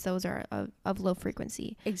emotions, those are of low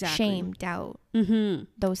frequency. Exactly. Shame, doubt,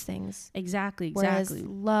 those things. Exactly. Whereas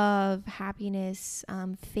love, happiness,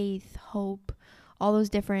 faith, hope, all those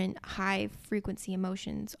different high frequency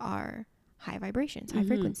emotions are high vibrations, high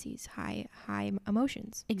frequencies, high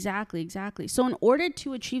emotions. Exactly. So in order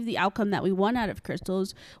to achieve the outcome that we want out of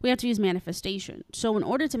crystals, we have to use manifestation. So in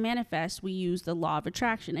order to manifest, we use the law of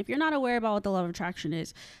attraction. If you're not aware about what the law of attraction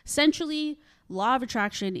is, essentially, law of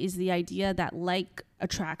attraction is the idea that like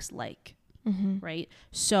attracts like. Right?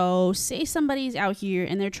 So say somebody's out here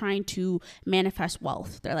and they're trying to manifest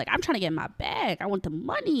wealth. They're like, I'm trying to get my bag. I want the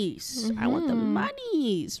monies. I want the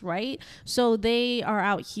monies, right? So they are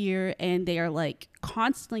out here and they are like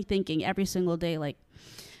constantly thinking every single day, like,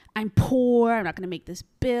 I'm poor. I'm not going to make this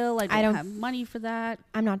bill. I don't have money for that.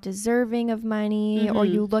 I'm not deserving of money. Or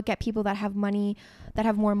you look at people that have money, that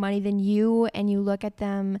have more money than you, and you look at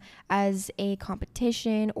them as a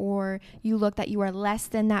competition, or you look that you are less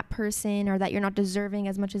than that person, or that you're not deserving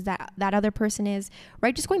as much as that other person is,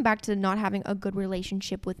 right? Just going back to not having a good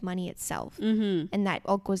relationship with money itself. And that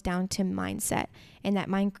all goes down to mindset, and that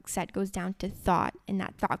mindset goes down to thought, and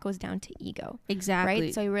that thought goes down to ego. Exactly.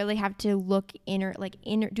 Right? So you really have to look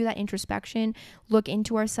do that introspection, look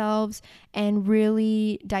into ourselves, and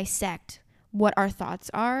really dissect what our thoughts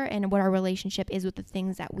are and what our relationship is with the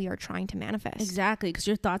things that we are trying to manifest. Exactly, because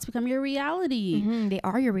your thoughts become your reality. They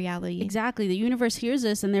are your reality. Exactly. The universe hears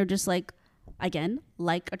this and they're just like, again,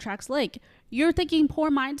 like attracts like. You're thinking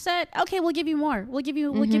poor mindset. Okay, we'll give you more. We'll give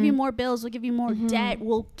you more bills. We'll give you more debt.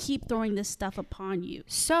 We'll keep throwing this stuff upon you.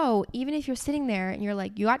 So even if you're sitting there and you're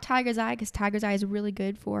like, you got Tiger's Eye, because Tiger's Eye is really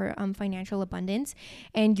good for financial abundance,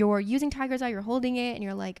 and you're using Tiger's Eye, you're holding it, and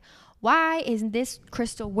you're like, why isn't this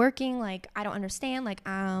crystal working? Like, I don't understand. Like,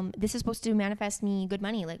 this is supposed to manifest me good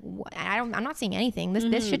money. Like, I'm not seeing anything.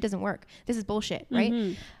 This shit doesn't work. This is bullshit,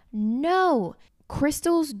 right? No,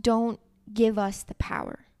 crystals don't give us the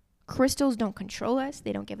power. Crystals don't control us.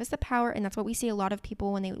 They don't give us the power. And that's what we see a lot of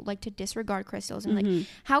people when they like to disregard crystals. And like,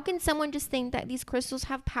 how can someone just think that these crystals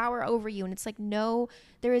have power over you? And it's like, no,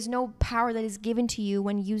 there is no power that is given to you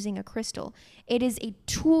when using a crystal. It is a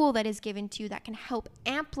tool that is given to you that can help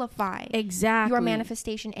amplify your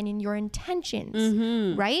manifestation and in your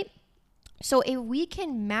intentions, right? So if we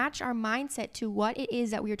can match our mindset to what it is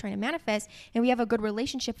that we are trying to manifest, and we have a good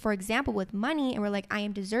relationship, for example, with money, and we're like, I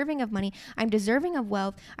am deserving of money, I'm deserving of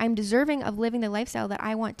wealth, I'm deserving of living the lifestyle that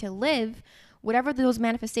I want to live, whatever those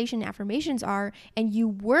manifestation affirmations are, and you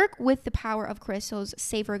work with the power of crystals,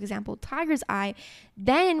 say for example, Tiger's Eye,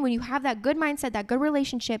 then when you have that good mindset, that good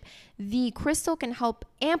relationship, the crystal can help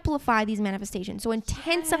amplify these manifestations. So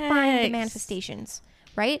intensifying the manifestations.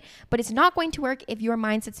 Right? But it's not going to work if your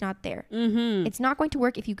mindset's not there. It's not going to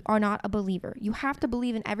work if you are not a believer. You have to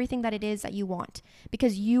believe in everything that it is that you want,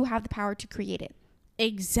 because you have the power to create it.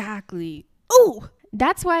 Exactly. Oh,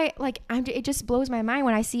 that's why, like, it just blows my mind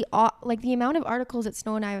when I see the amount of articles that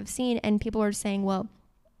Snow and I have seen, and people are saying, well,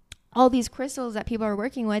 all these crystals that people are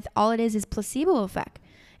working with, all it is placebo effect.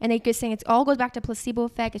 And they just saying it all goes back to placebo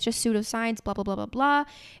effect. It's just pseudoscience, blah, blah, blah, blah, blah.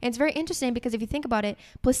 And it's very interesting because if you think about it,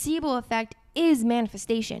 placebo effect is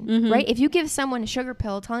manifestation, right? If you give someone a sugar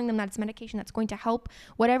pill telling them that it's medication that's going to help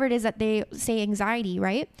whatever it is that they say anxiety,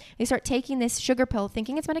 right? They start taking this sugar pill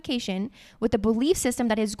thinking it's medication with the belief system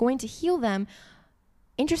that is going to heal them.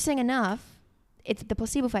 Interesting enough, it's the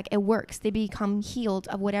placebo effect. It works. They become healed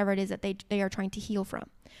of whatever it is that they are trying to heal from.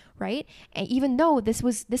 Right? And even though this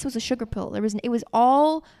was a sugar pill, it was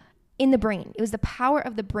all in the brain. It was the power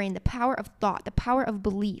of the brain, the power of thought, the power of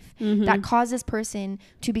belief that caused this person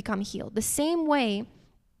to become healed. The same way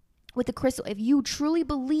with the crystal, if you truly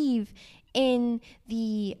believe in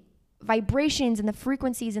the vibrations and the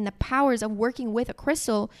frequencies and the powers of working with a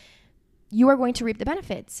crystal, you are going to reap the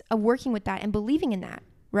benefits of working with that and believing in that.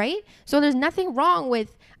 Right? So there's nothing wrong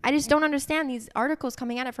with, I just don't understand these articles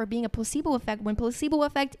coming at it for being a placebo effect when placebo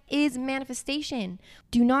effect is manifestation.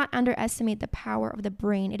 Do not underestimate the power of the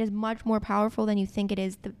brain. It is much more powerful than you think it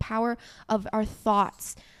is. The power of our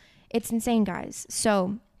thoughts. It's insane, guys.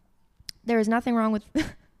 So there is nothing wrong with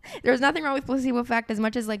there's nothing wrong with placebo effect, as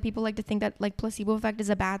much as like people like to think that like placebo effect is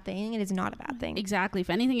a bad thing. It is not a bad thing. Exactly. If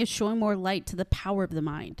anything, is showing more light to the power of the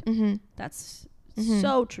mind. That's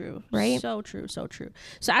so true. Right? So true. So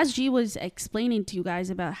as G was explaining to you guys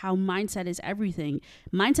about how mindset is everything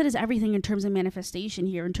in terms of manifestation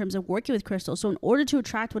here, in terms of working with crystals. So in order to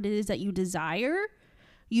attract what it is that you desire,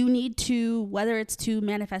 you need to, whether it's to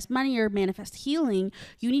manifest money or manifest healing,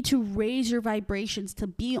 you need to raise your vibrations to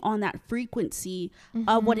be on that frequency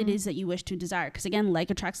of what it is that you wish to desire. Because again, like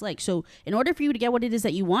attracts like. So in order for you to get what it is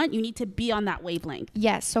that you want, you need to be on that wavelength.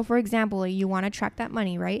 Yes. So for example, you want to attract that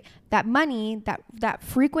money, right? That money, that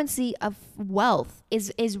frequency of wealth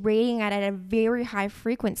is rating at a very high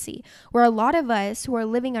frequency, where a lot of us who are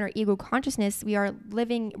living on our ego consciousness, we aren't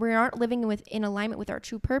living in alignment with our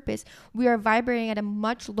true purpose. We are vibrating at a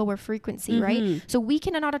much lower frequency, right? So we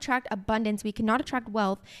cannot attract abundance, we cannot attract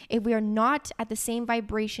wealth if we are not at the same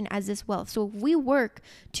vibration as this wealth. So if we work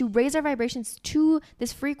to raise our vibrations to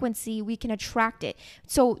this frequency, we can attract it.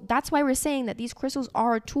 So that's why we're saying that these crystals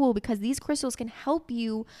are a tool, because these crystals can help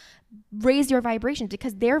you raise your vibrations,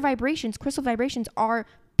 because their vibrations, crystal vibrations, are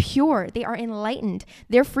pure, they are enlightened,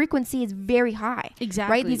 their frequency is very high.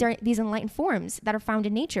 Exactly. Right? These are these enlightened forms that are found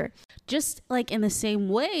in nature. Just like in the same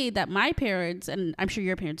way that my parents, and I'm sure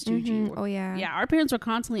your parents too, G, Oh yeah. Yeah, our parents were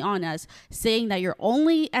constantly on us saying that you're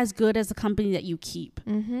only as good as the company that you keep,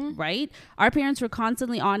 right? Our parents were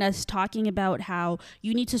constantly on us talking about how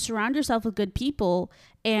you need to surround yourself with good people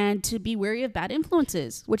and to be wary of bad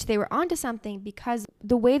influences. Which they were onto something, because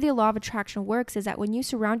the way the law of attraction works is that when you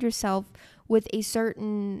surround yourself with a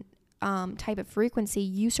certain type of frequency,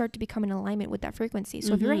 you start to become in alignment with that frequency.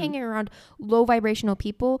 So if you're hanging around low vibrational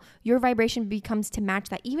people, your vibration becomes to match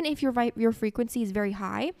that. Even if your frequency is very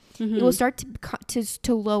high, it will start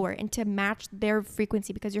to lower and to match their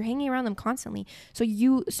frequency, because you're hanging around them constantly. So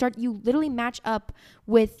you literally match up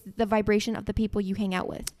with the vibration of the people you hang out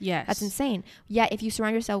with. Yes. That's insane. Yet if you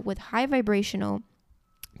surround yourself with high vibrational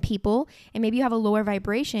people and maybe you have a lower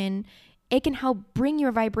vibration, it can help bring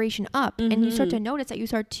your vibration up, and you start to notice that you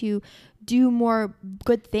start to do more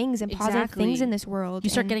good things and positive things in this world. You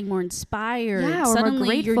start getting more inspired. Yeah, or suddenly more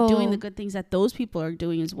grateful. you're doing the good things that those people are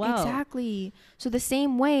doing as well. Exactly. So the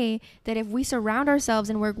same way that if we surround ourselves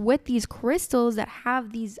and work with these crystals that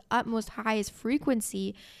have these utmost highest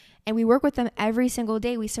frequency, and we work with them every single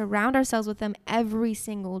day, we surround ourselves with them every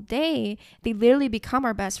single day, they literally become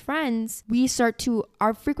our best friends.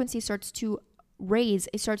 Our frequency starts to raise,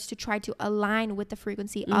 it starts to try to align with the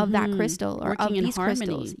frequency of that crystal, or working of in these harmony.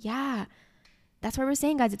 crystals. Yeah. That's why we're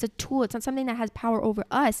saying, guys, it's a tool. It's not something that has power over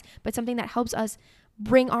us, but something that helps us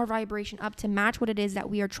bring our vibration up to match what it is that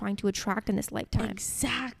we are trying to attract in this lifetime.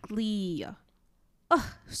 Exactly.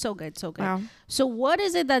 Oh, so good, so good. Wow. So what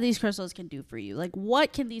is it that these crystals can do for you? Like,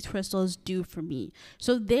 what can these crystals do for me?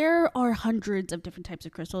 So there are hundreds of different types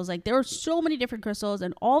of crystals. Like, there are so many different crystals,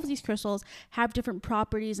 and all of these crystals have different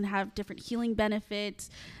properties and have different healing benefits.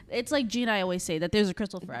 It's like G and I always say that there's a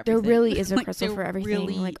crystal for everything. There really is a Like, crystal there for everything.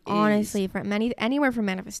 really Like, is. honestly, from anywhere from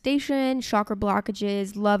manifestation, chakra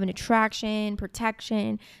blockages, love and attraction,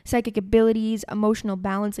 protection, psychic abilities, emotional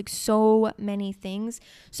balance, like so many things.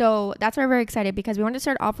 So that's why we're very excited, because we want to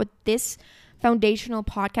start off with this foundational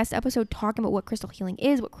podcast episode talking about what crystal healing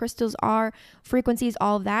is, what crystals are, frequencies,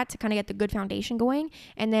 all of that, to kind of get the good foundation going,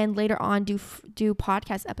 and then later on do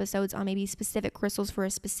podcast episodes on maybe specific crystals for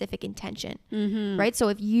a specific intention, right? So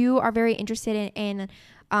if you are very interested in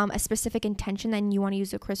a specific intention, then you want to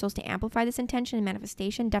use the crystals to amplify this intention and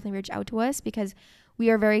manifestation, definitely reach out to us, because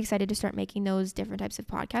we are very excited to start making those different types of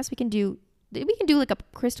podcasts. We can do like a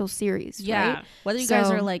crystal series, right? Whether you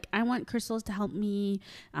guys are like, I want crystals to help me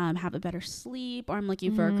have a better sleep, or I'm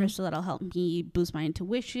looking for a crystal that'll help me boost my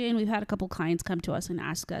intuition. We've had a couple clients come to us and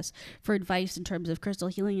ask us for advice in terms of crystal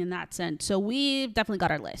healing in that sense. So we've definitely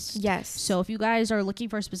got our list. Yes. So if you guys are looking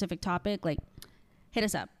for a specific topic, like, hit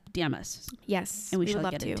us up, DM us. Yes. And we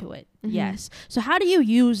shall get to. into it. Yes. So how do you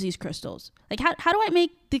use these crystals? Like, how do I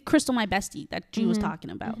make the crystal my bestie that G was talking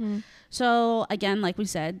about? So again, like we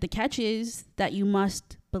said, the catch is that you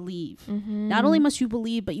must believe. Not only must you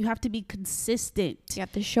believe, but you have to be consistent. You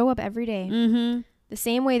have to show up every day. The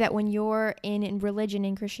same way that when you're in religion,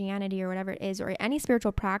 in Christianity or whatever it is, or any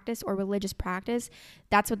spiritual practice or religious practice,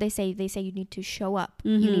 that's what they say. They say you need to show up.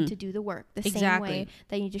 You need to do the work. The same way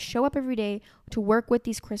that you need to show up every day to work with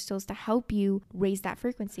these crystals to help you raise that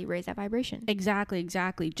frequency, raise that vibration.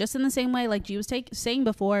 Exactly. Just in the same way, like G was saying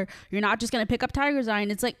before, you're not just going to pick up Tiger's Eye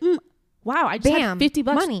and it's like, wow, I just had $50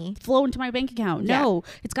 money flow into my bank account. No,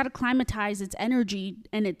 it's got to climatize its energy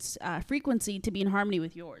and its frequency to be in harmony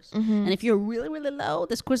with yours. And if you're really, really low,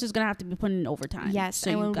 this crystal is going to have to be put in overtime. Yes.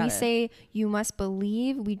 So and when we say you must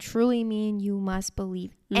believe, we truly mean you must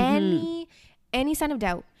believe. Any sign of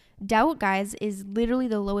doubt. Doubt, guys, is literally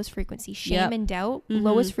the lowest frequency. Shame and doubt,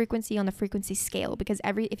 lowest frequency on the frequency scale. Because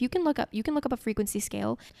if you can look up a frequency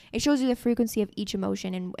scale, it shows you the frequency of each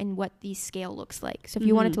emotion and what the scale looks like. So if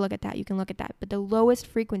you wanted to look at that, you can look at that. But the lowest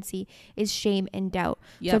frequency is shame and doubt.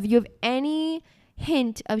 So if you have any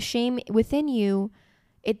hint of shame within you,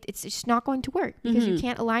 it's just not going to work, because you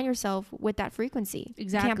can't align yourself with that frequency.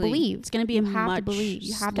 Exactly. You can't believe. It's going to be a much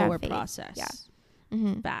You have to slower have faith. process. Yeah.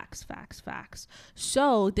 Facts.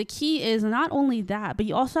 So the key is not only that, but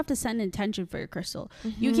you also have to set an intention for your crystal.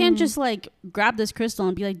 You can't just like grab this crystal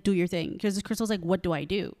and be like, do your thing, because this crystal's like, what do I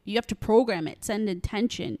do? You have to program it, set an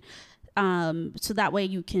intention, so that way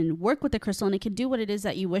you can work with the crystal and it can do what it is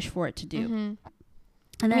that you wish for it to do.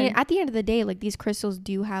 And then, I mean, at the end of the day, like, these crystals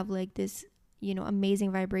do have like this, you know,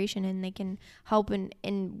 amazing vibration, and they can help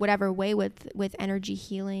in whatever way with energy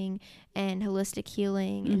healing and holistic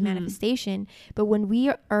healing and manifestation. But when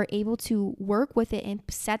we are able to work with it and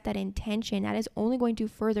set that intention, that is only going to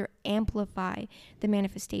further amplify the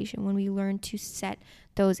manifestation when we learn to set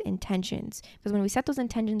those intentions. Because when we set those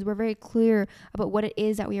intentions, we're very clear about what it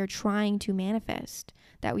is that we are trying to manifest,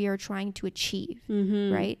 that we are trying to achieve,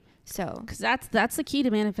 right? So, because that's the key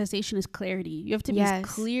to manifestation, is clarity. You have to be as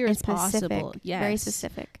clear as possible. Yes, very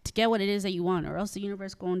specific, to get what it is that you want, or else the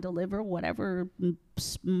universe going to deliver whatever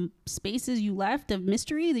spaces you left of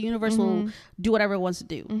mystery. The universe will do whatever it wants to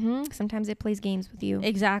do. Sometimes it plays games with you.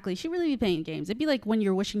 Exactly. She really be playing games. It'd be like when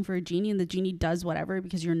you're wishing for a genie and the genie does whatever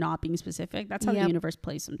because you're not being specific. That's how the universe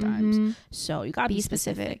plays sometimes. So you gotta be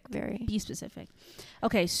specific. Be specific.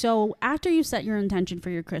 Okay, so after you set your intention for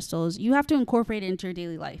your crystals, you have to incorporate it into your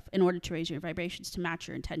daily life in order to raise your vibrations to match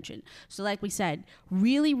your intention. So like we said,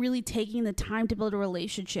 really taking the time to build a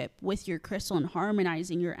relationship with your crystal and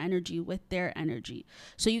harmonizing your energy with their energy.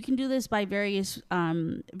 So you can do this by various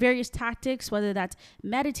tactics, whether that's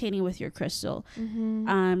meditating with your crystal,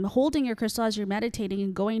 holding your crystal as you're meditating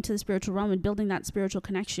and going to the spiritual realm and building that spiritual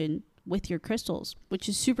connection with your crystals, which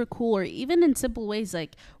is super cool. Or even in simple ways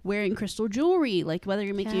like wearing crystal jewelry, like whether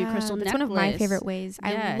you're making a crystal necklace. That's one of my favorite ways.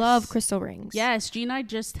 I love crystal rings. Yes, G and I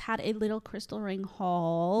just had a little crystal ring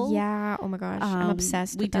haul. Yeah, oh my gosh, I'm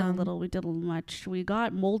obsessed with them. We did a little much. We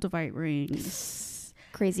got moldavite rings.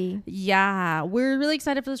 Crazy. Yeah, we're really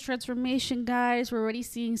excited for this transformation, guys. We're already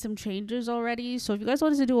seeing some changes already. So if you guys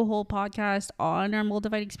want us to do a whole podcast on our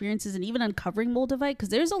moldavite experiences and even uncovering moldavite, because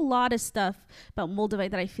there's a lot of stuff about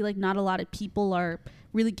moldavite that I feel like not a lot of people are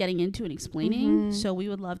really getting into and explaining. So we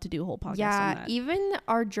would love to do a whole podcast on that. Even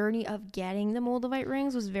our journey of getting the moldavite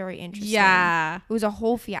rings was very interesting. Yeah, it was a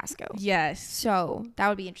whole fiasco. Yes, so that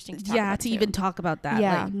would be interesting to talk about to even talk about that.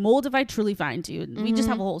 Yeah, like moldavite truly finds you. We just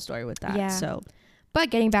have a whole story with that. Yeah. So, but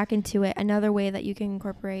getting back into it, another way that you can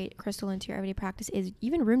incorporate crystal into your everyday practice is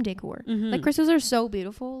even room decor. Like, crystals are so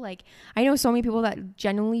beautiful. Like, I know so many people that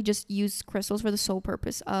genuinely just use crystals for the sole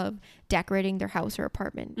purpose of decorating their house or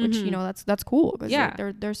apartment, which, you know, that's cool,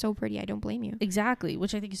 because they're so pretty. I don't blame you. Exactly,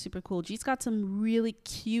 which I think is super cool. G's got some really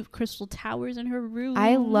cute crystal towers in her room.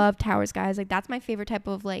 I love towers, guys. Like, that's my favorite type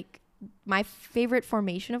of, like, my favorite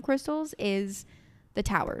formation of crystals is the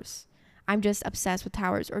towers. I'm just obsessed with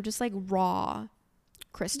towers, or just like raw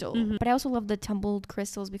crystal. But I also love the tumbled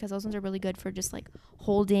crystals, because those ones are really good for just like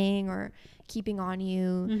holding or keeping on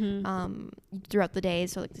you throughout the day.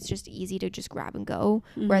 So like, it's just easy to just grab and go.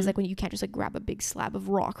 Whereas like when you can't just like grab a big slab of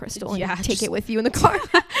raw crystal and take it with you in the car.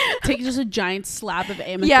 Take just a giant slab of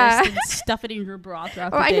amethyst and stuff it in your bra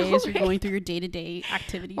throughout the day as you're going through your day-to-day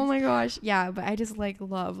activities. Oh my gosh. Yeah, but I just like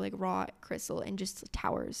love like raw crystal and just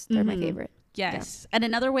towers. They're my favorite. Yes. Yeah. And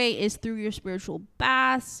another way is through your spiritual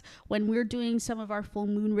baths. When we're doing some of our full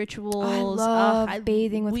moon rituals, I love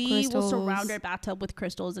bathing with crystals. We will surround our bathtub with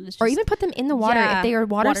crystals, and it's just, or even put them in the water if they are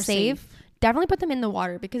water safe. Definitely put them in the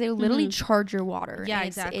water, because they literally charge your water. Yeah, and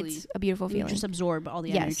exactly. It's a beautiful feeling. You just absorb all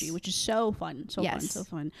the energy, which is so fun. So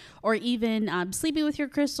fun. Or even sleeping with your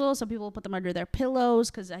crystals. Some people put them under their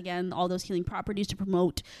pillows, because again, all those healing properties to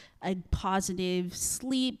promote a positive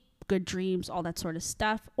sleep, good dreams, all that sort of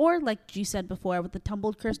stuff. Or like G said before, with the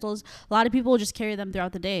tumbled crystals, a lot of people will just carry them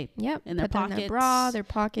throughout the day. Yep. In their pockets, in their bra, their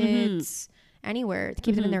pockets, anywhere. To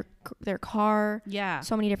keep them in their car. Yeah.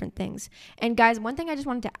 So many different things. And guys, one thing I just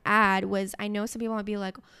wanted to add was, I know some people might be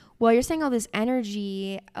like, well, you're saying all this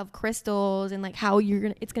energy of crystals and like how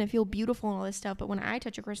it's gonna feel beautiful and all this stuff, but when I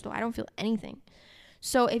touch a crystal, I don't feel anything.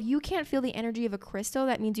 So if you can't feel the energy of a crystal,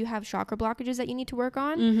 that means you have chakra blockages that you need to work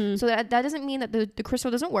on. So that doesn't mean that the crystal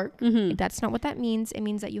doesn't work. That's not what that means. It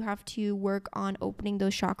means that you have to work on opening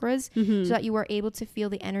those chakras so that you are able to feel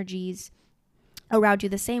the energies around you,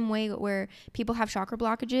 the same way where people have chakra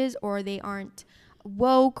blockages, or they aren't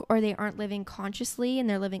woke, or they aren't living consciously and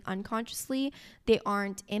they're living unconsciously. They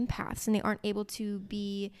aren't empaths, and they aren't able to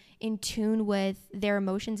be in tune with their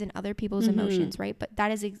emotions and other people's emotions, right? But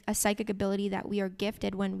that is a psychic ability that we are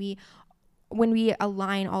gifted when we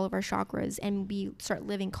align all of our chakras and we start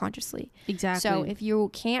living consciously. Exactly. So if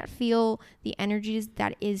you can't feel the energies,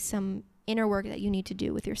 that is some inner work that you need to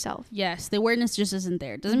do with yourself. Yes, the awareness just isn't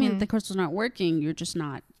there. Doesn't mean that the crystal's not working. You're just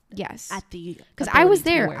not. Yes. At the, because I was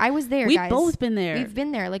there. We've guys. both been there. We've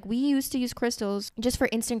been there. Like, we used to use crystals just for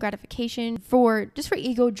instant gratification, for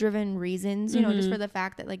ego-driven reasons, you know, just for the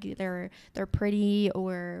fact that like they're pretty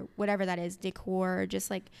or whatever that is, decor,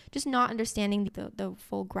 just not understanding the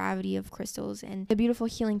full gravity of crystals and the beautiful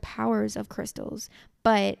healing powers of crystals.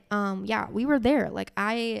 But yeah, we were there. Like,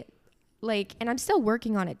 and I'm still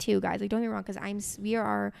working on it too, guys. Like, don't get me wrong, because we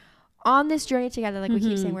are on this journey together. Like we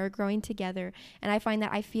keep saying, we're growing together. And I find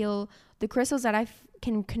that I feel the crystals that I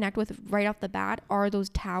can connect with right off the bat are those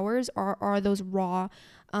towers, or are those raw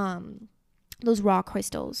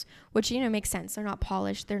crystals, which, you know, makes sense. They're not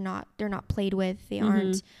polished. They're not played with. They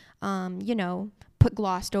aren't, you know, put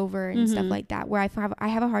glossed over and stuff like that, where I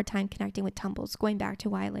have a hard time connecting with tumbles, going back to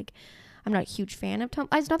why, like, I'm not a huge fan of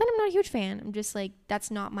tumbles. It's not that I'm not a huge fan. I'm just like, that's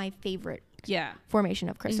not my favorite formation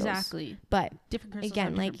of crystals. Exactly. But different crystals again,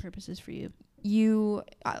 have like, different purposes for you.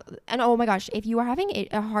 And oh my gosh, if you are having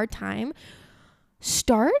a hard time,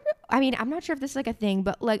 I'm not sure if this is like a thing,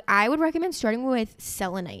 but like, I would recommend starting with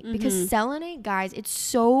selenite, because selenite, guys, it's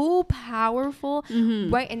so powerful,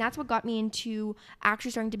 right? And that's what got me into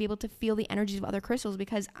actually starting to be able to feel the energies of other crystals,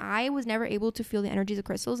 because I was never able to feel the energies of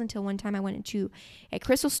crystals until one time I went into a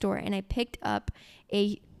crystal store and I picked up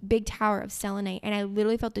a big tower of selenite, and I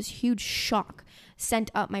literally felt this huge shock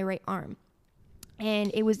sent up my right arm.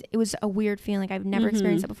 And it was a weird feeling. Like, I've never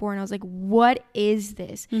experienced it before. And I was like, what is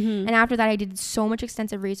this? And after that, I did so much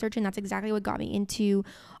extensive research, and that's exactly what got me into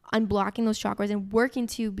unblocking those chakras and working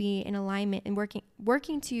to be in alignment, and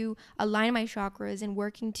working to align my chakras, and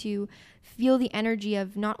working to feel the energy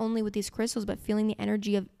of not only with these crystals, but feeling the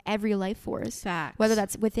energy of every life force. Facts. Whether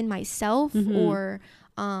that's within myself or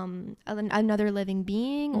another living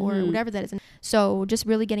being or whatever that is. So just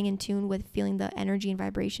really getting in tune with feeling the energy and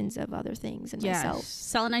vibrations of other things and myself.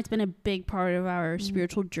 Selenite's been a big part of our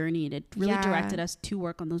spiritual journey, and it really directed us to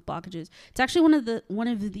work on those blockages. It's actually one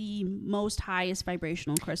of the most highest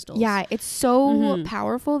vibrational crystals. Yeah, it's so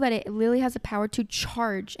powerful that it really has the power to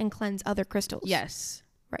charge and cleanse other crystals. Yes.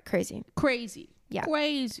 Right. Crazy. Yeah.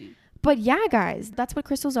 Crazy. But yeah, guys, that's what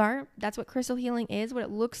crystals are. That's what crystal healing is, what it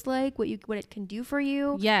looks like, what it can do for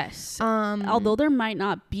you. Yes. Although there might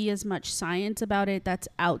not be as much science about it that's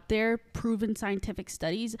out there, proven scientific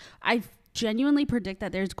studies, I genuinely predict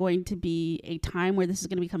that there's going to be a time where this is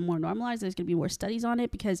going to become more normalized. There's going to be more studies on it,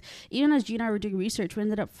 because even as G and I were doing research, we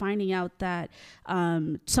ended up finding out that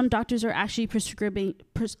some doctors are actually prescribing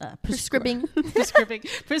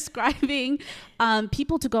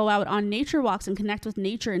people to go out on nature walks and connect with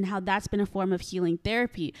nature, and how that's been a form of healing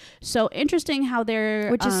therapy. So interesting how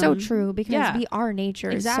which is so true, because we are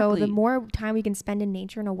nature. Exactly. So the more time we can spend in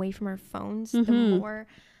nature and away from our phones, the more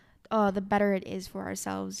the better it is for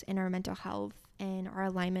ourselves and our mental health and our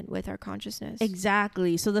alignment with our consciousness.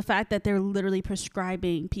 Exactly. So the fact that they're literally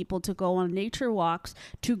prescribing people to go on nature walks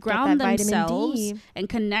to ground themselves and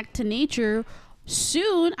connect to nature,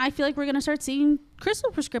 soon I feel like we're going to start seeing crystal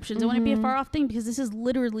prescriptions. It wouldn't be a far off thing, because this is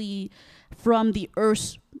literally from the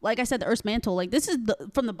earth's, like I said, the earth's mantle. Like, this is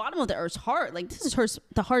from the bottom of the earth's heart. Like, this is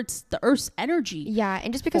the earth's energy. Yeah.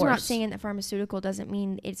 And just because we're not saying it in the pharmaceutical doesn't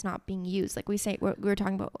mean it's not being used. Like we were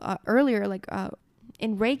talking about earlier, like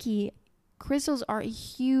in Reiki, crystals are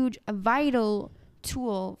a vital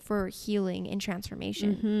tool for healing and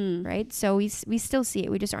transformation, right? So we still see it.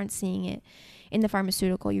 We just aren't seeing it in the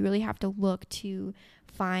pharmaceutical. You really have to look to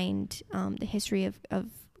find the history of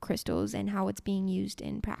crystals and how it's being used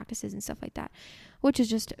in practices and stuff like that, which is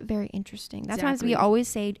just very interesting. That's why we always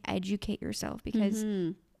say educate yourself, because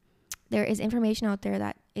there is information out there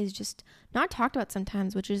that is just not talked about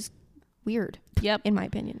sometimes, which is weird. Yep. In my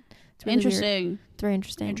opinion. It's really interesting. Weird. It's very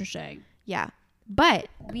interesting. Interesting. Yeah. But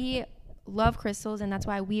we love crystals, and that's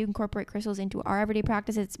why we incorporate crystals into our everyday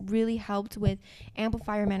practice. It's really helped with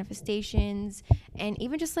amplifier manifestations, and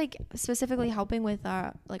even just like specifically helping with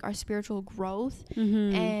our spiritual growth,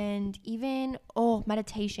 and even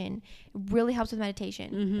meditation. It really helps with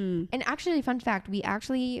meditation. And actually, fun fact, we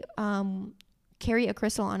actually carry a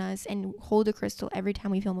crystal on us and hold a crystal every time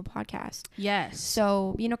we film a podcast. Yes.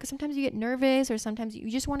 So, because sometimes you get nervous, or sometimes you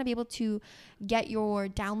just want to be able to get your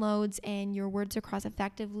downloads and your words across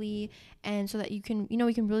effectively, and so that you can,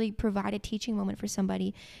 we can really provide a teaching moment for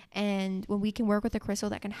somebody. And when we can work with a crystal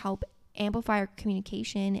that can help amplify our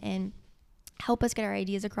communication and help us get our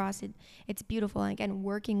ideas across, it's beautiful. And again,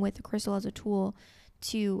 working with the crystal as a tool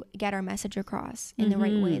to get our message across in the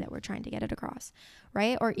right way that we're trying to get it across,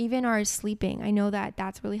 right? Or even our sleeping. I know that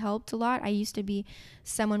that's really helped a lot. I used to be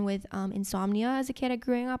someone with insomnia as a kid.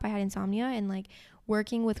 Growing up, I had insomnia, and like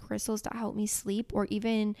working with crystals to help me sleep, or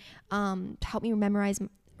even to help me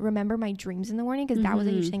remember my dreams in the morning, because that was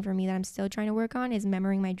a huge thing for me that I'm still trying to work on, is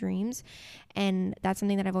remembering my dreams. And that's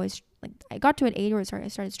something that I've always, like, I got to an age where I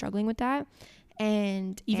started struggling with that.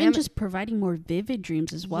 And even just providing more vivid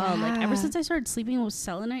dreams as well. Yeah. Like, ever since I started sleeping with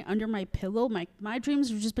selenite under my pillow, my dreams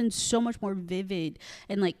have just been so much more vivid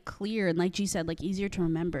and like clear, and like G said, like easier to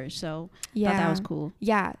remember. So I thought that was cool.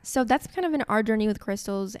 Yeah, so that's kind of our journey with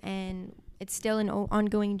crystals, and it's still an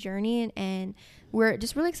ongoing journey, and we're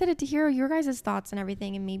just really excited to hear your guys' thoughts and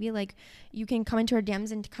everything. And maybe like you can come into our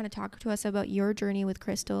DMs and kind of talk to us about your journey with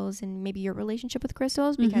crystals and maybe your relationship with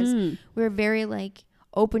crystals, because we're very like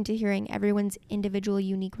open to hearing everyone's individual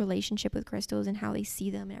unique relationship with crystals and how they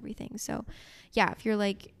see them and everything. So yeah, if you're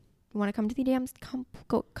like, you want to come to the DMs,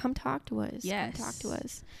 come talk to us. Yes. Come talk to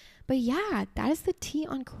us. But yeah, that is the tea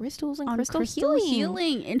on crystals and on crystal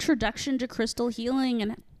healing. Introduction to crystal healing,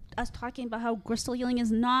 and us talking about how crystal healing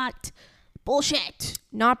is not bullshit.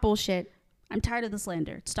 Not bullshit. I'm tired of the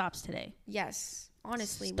slander. It stops today. Yes.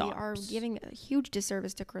 Honestly, Stops. we are giving a huge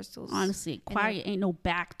disservice to crystals. Honestly, quiet ain't no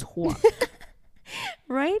back talk.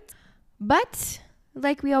 Right? But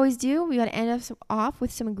like we always do, we got to end us off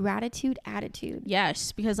with some gratitude attitude.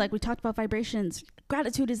 Yes, because like we talked about vibrations,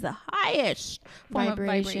 gratitude is the highest form of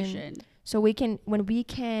vibration. So when we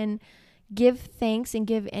can give thanks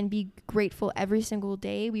and be grateful every single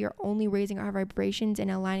day, we are only raising our vibrations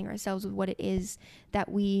and aligning ourselves with what it is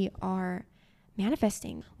that we are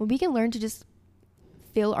manifesting. When we can learn to just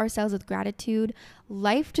fill ourselves with gratitude,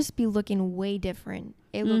 life just be looking way different.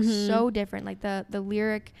 It looks so different. Like the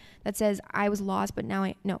lyric that says, I was lost, but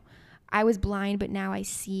now I was blind, but now I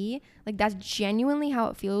see. Like, that's genuinely how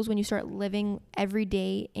it feels when you start living every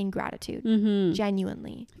day in gratitude.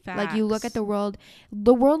 Genuinely. Facts. Like, you look at the world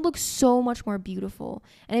looks so much more beautiful.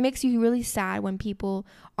 And it makes you really sad when people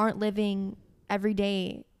aren't living every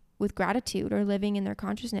day with gratitude or living in their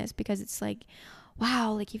consciousness, because it's like,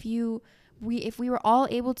 wow, like if we were all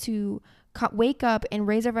able to wake up and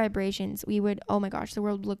raise our vibrations, we would, oh my gosh, the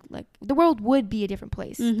world would be a different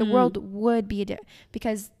place. The world would be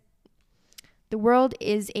because the world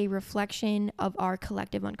is a reflection of our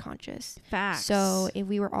collective unconscious. Facts. So if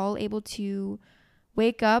we were all able to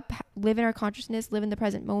wake up, live in our consciousness, live in the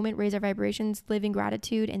present moment, raise our vibrations, live in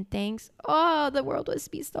gratitude and thanks, oh, the world would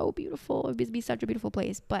be so beautiful. It would be such a beautiful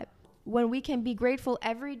place. But when we can be grateful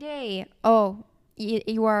every day, oh,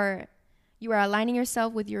 you are aligning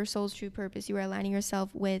yourself with your soul's true purpose. You are aligning yourself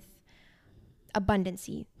with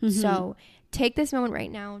abundancy. So take this moment right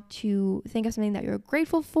now to think of something that you're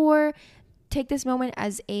grateful for. Take this moment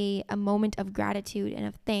as a moment of gratitude and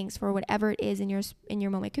of thanks for whatever it is in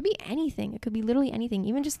your moment. It could be anything. It could be literally anything.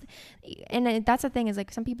 Even just, and that's the thing, is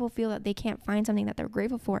like some people feel that they can't find something that they're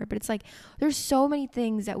grateful for, but it's like there's so many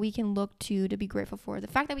things that we can look to be grateful for. The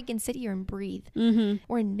fact that we can sit here and breathe,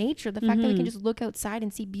 or in nature, the fact that we can just look outside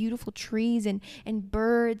and see beautiful trees and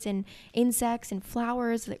birds and insects and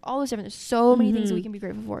flowers, like all those different. There's so many things that we can be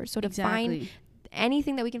grateful for. So to find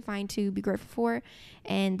anything that we can find to be grateful for,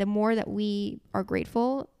 and the more that we are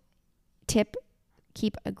grateful, keep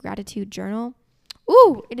a gratitude journal.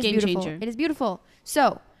 Ooh, it is Game beautiful. changer. It is beautiful.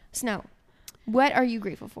 So, Snow, what are you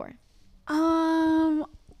grateful for?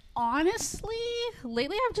 Honestly,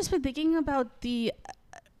 lately I've just been thinking about the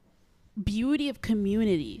beauty of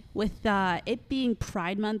community, with it being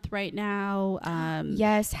Pride Month right now.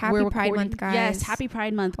 Yes, happy Pride Month, guys. Yes, happy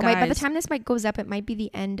Pride Month, guys. By the time this goes up, it might be the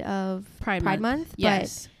end of Pride Month.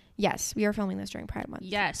 Yes. But yes, we are filming this during Pride Month.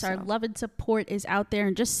 Yes, our love and support is out there,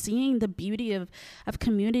 and just seeing the beauty of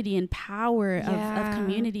community and power of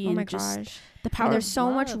community, and just the power. And there's of so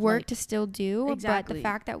love, much work to still do, exactly. But the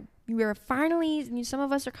fact that we are finally, some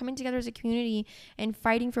of us are coming together as a community and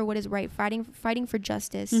fighting for what is right, fighting for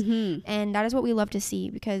justice, and that is what we love to see.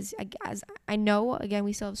 Because as I know, again,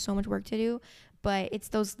 we still have so much work to do, but it's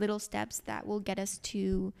those little steps that will get us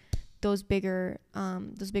to those bigger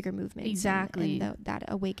movements. Exactly. And that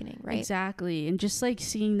awakening, right? Exactly. And just like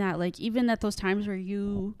seeing that, like even at those times where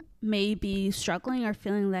you may be struggling or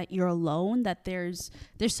feeling that you're alone, that there's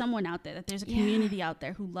someone out there, that there's a community out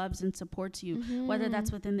there who loves and supports you, whether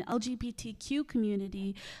that's within the LGBTQ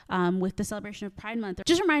community, with the celebration of Pride Month.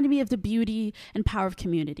 Just reminded me of the beauty and power of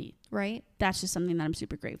community. Right. That's just something that I'm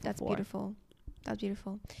super grateful for. That's beautiful. That's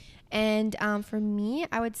beautiful. And for me,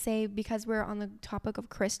 I would say, because we're on the topic of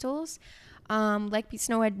crystals, like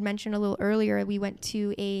Snow had mentioned a little earlier, we went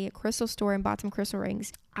to a crystal store and bought some crystal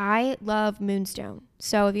rings. I love moonstone.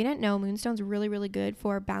 So if you didn't know, moonstone's really, really good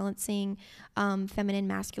for balancing feminine,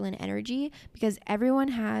 masculine energy, because everyone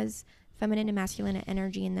has feminine and masculine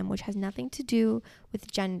energy in them, which has nothing to do with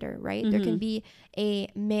gender, right? There can be a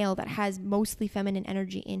male that has mostly feminine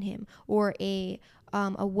energy in him, or a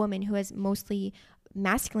woman who has mostly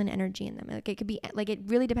masculine energy in them. Like it could be, like, it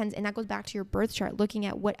really depends. And that goes back to your birth chart, looking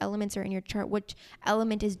at what elements are in your chart, which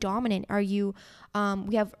element is dominant. Are you,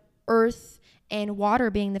 we have earth and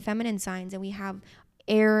water being the feminine signs, and we have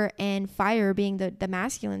air and fire being the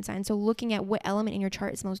masculine sign. So looking at what element in your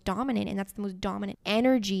chart is most dominant, and that's the most dominant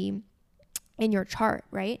energy in your chart,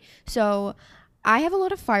 right? So I have a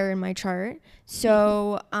lot of fire in my chart.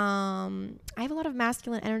 So I have a lot of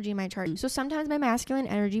masculine energy in my chart. So sometimes my masculine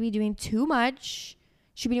energy be doing too much.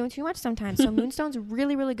 Should be doing too much sometimes. So moonstone's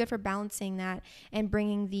really, really good for balancing that and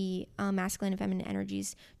bringing the masculine and feminine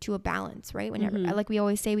energies to a balance, right? Whenever, like we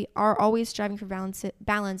always say, we are always striving for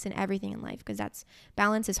balance in everything in life, because that's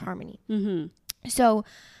balance is harmony. So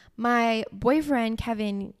my boyfriend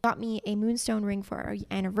Kevin got me a moonstone ring for our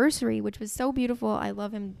anniversary, which was so beautiful. I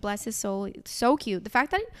love him, bless his soul. It's so cute. The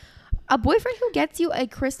fact that a boyfriend who gets you a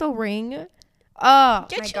crystal ring,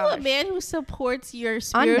 get you a man who supports your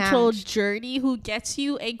spiritual journey, who gets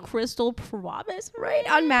you a crystal promise, right?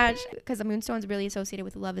 Unmatched, because the moonstone is really associated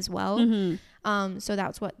with love as well. So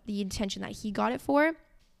that's what the intention that he got it for.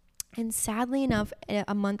 And sadly enough,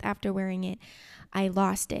 a month after wearing it, I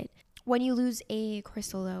lost it. When you lose a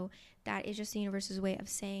crystal, though, that is just the universe's way of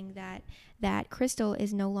saying that crystal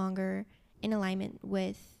is no longer in alignment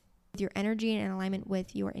with your energy and in alignment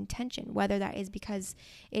with your intention, whether that is because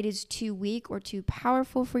it is too weak or too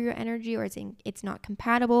powerful for your energy, or it's not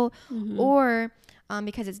compatible, or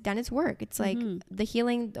because it's done its work. It's like the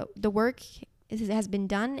healing, the work has been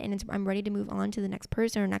done, and I'm ready to move on to the next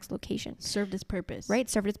person or next location. Served its purpose. Right?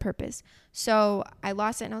 Served its purpose. So I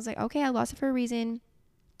lost it, and I was like, okay, I lost it for a reason.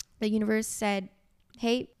 The universe said,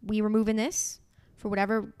 hey, we were moving this for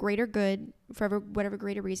whatever greater good, for whatever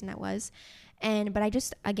greater reason that was. But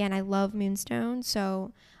I love moonstone.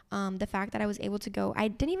 So the fact that I was able to go, I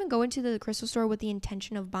didn't even go into the crystal store with the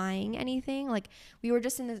intention of buying anything. Like, we were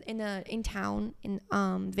just in town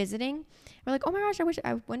visiting. We're like, oh my gosh,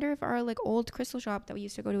 I wonder if our like old crystal shop that we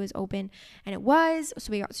used to go to is open, and it was.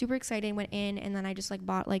 So we got super excited and went in, and then I just like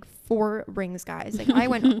bought like 4 rings, guys. Like, I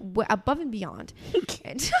went above and beyond.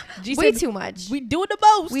 Way too much. We doing the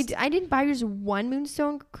most. I didn't buy just 1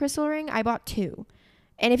 moonstone crystal ring. I bought 2.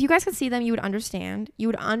 And if you guys could see them, you would understand. You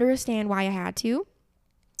would understand why I had to.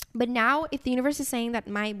 But now, if the universe is saying that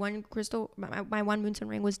my one moonstone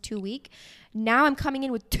ring was too weak, now I'm coming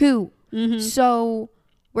in with 2. So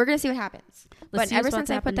we're going to see what happens. But ever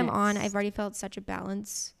since I put them on, I've already felt such a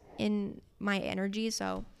balance in my energy.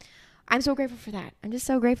 So I'm so grateful for that. I'm just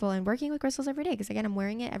so grateful. And working with crystals every day, because again, I'm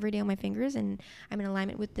wearing it every day on my fingers, and I'm in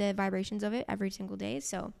alignment with the vibrations of it every single day.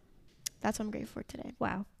 So that's what I'm grateful for today.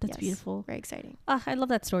 Wow, that's beautiful. Very exciting. I love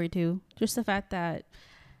that story too. Just the fact that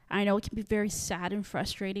I know it can be very sad and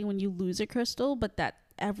frustrating when you lose a crystal, but that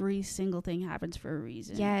every single thing happens for a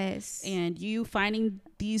reason. Yes. And you finding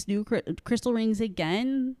these new crystal rings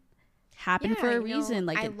again happened for a reason.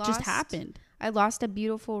 Like, it just happened. I lost a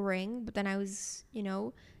beautiful ring, but then I was,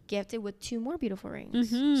 gifted with 2 more beautiful rings.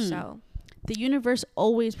 So the universe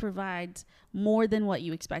always provides more than what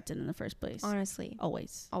you expected in the first place. Honestly.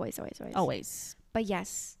 Always. But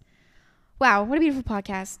yes. Wow, what a beautiful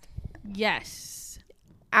podcast. Yes.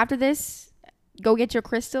 After this, go get your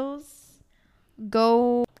crystals.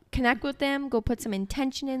 Go connect with them. Go put some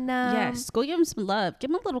intention in them. Yes. Go give them some love. Give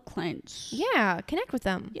them a little clench. Yeah. Connect with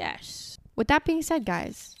them. Yes. With that being said,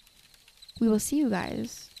 guys, we will see you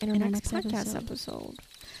guys in our next podcast episode.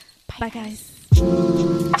 Bye, guys.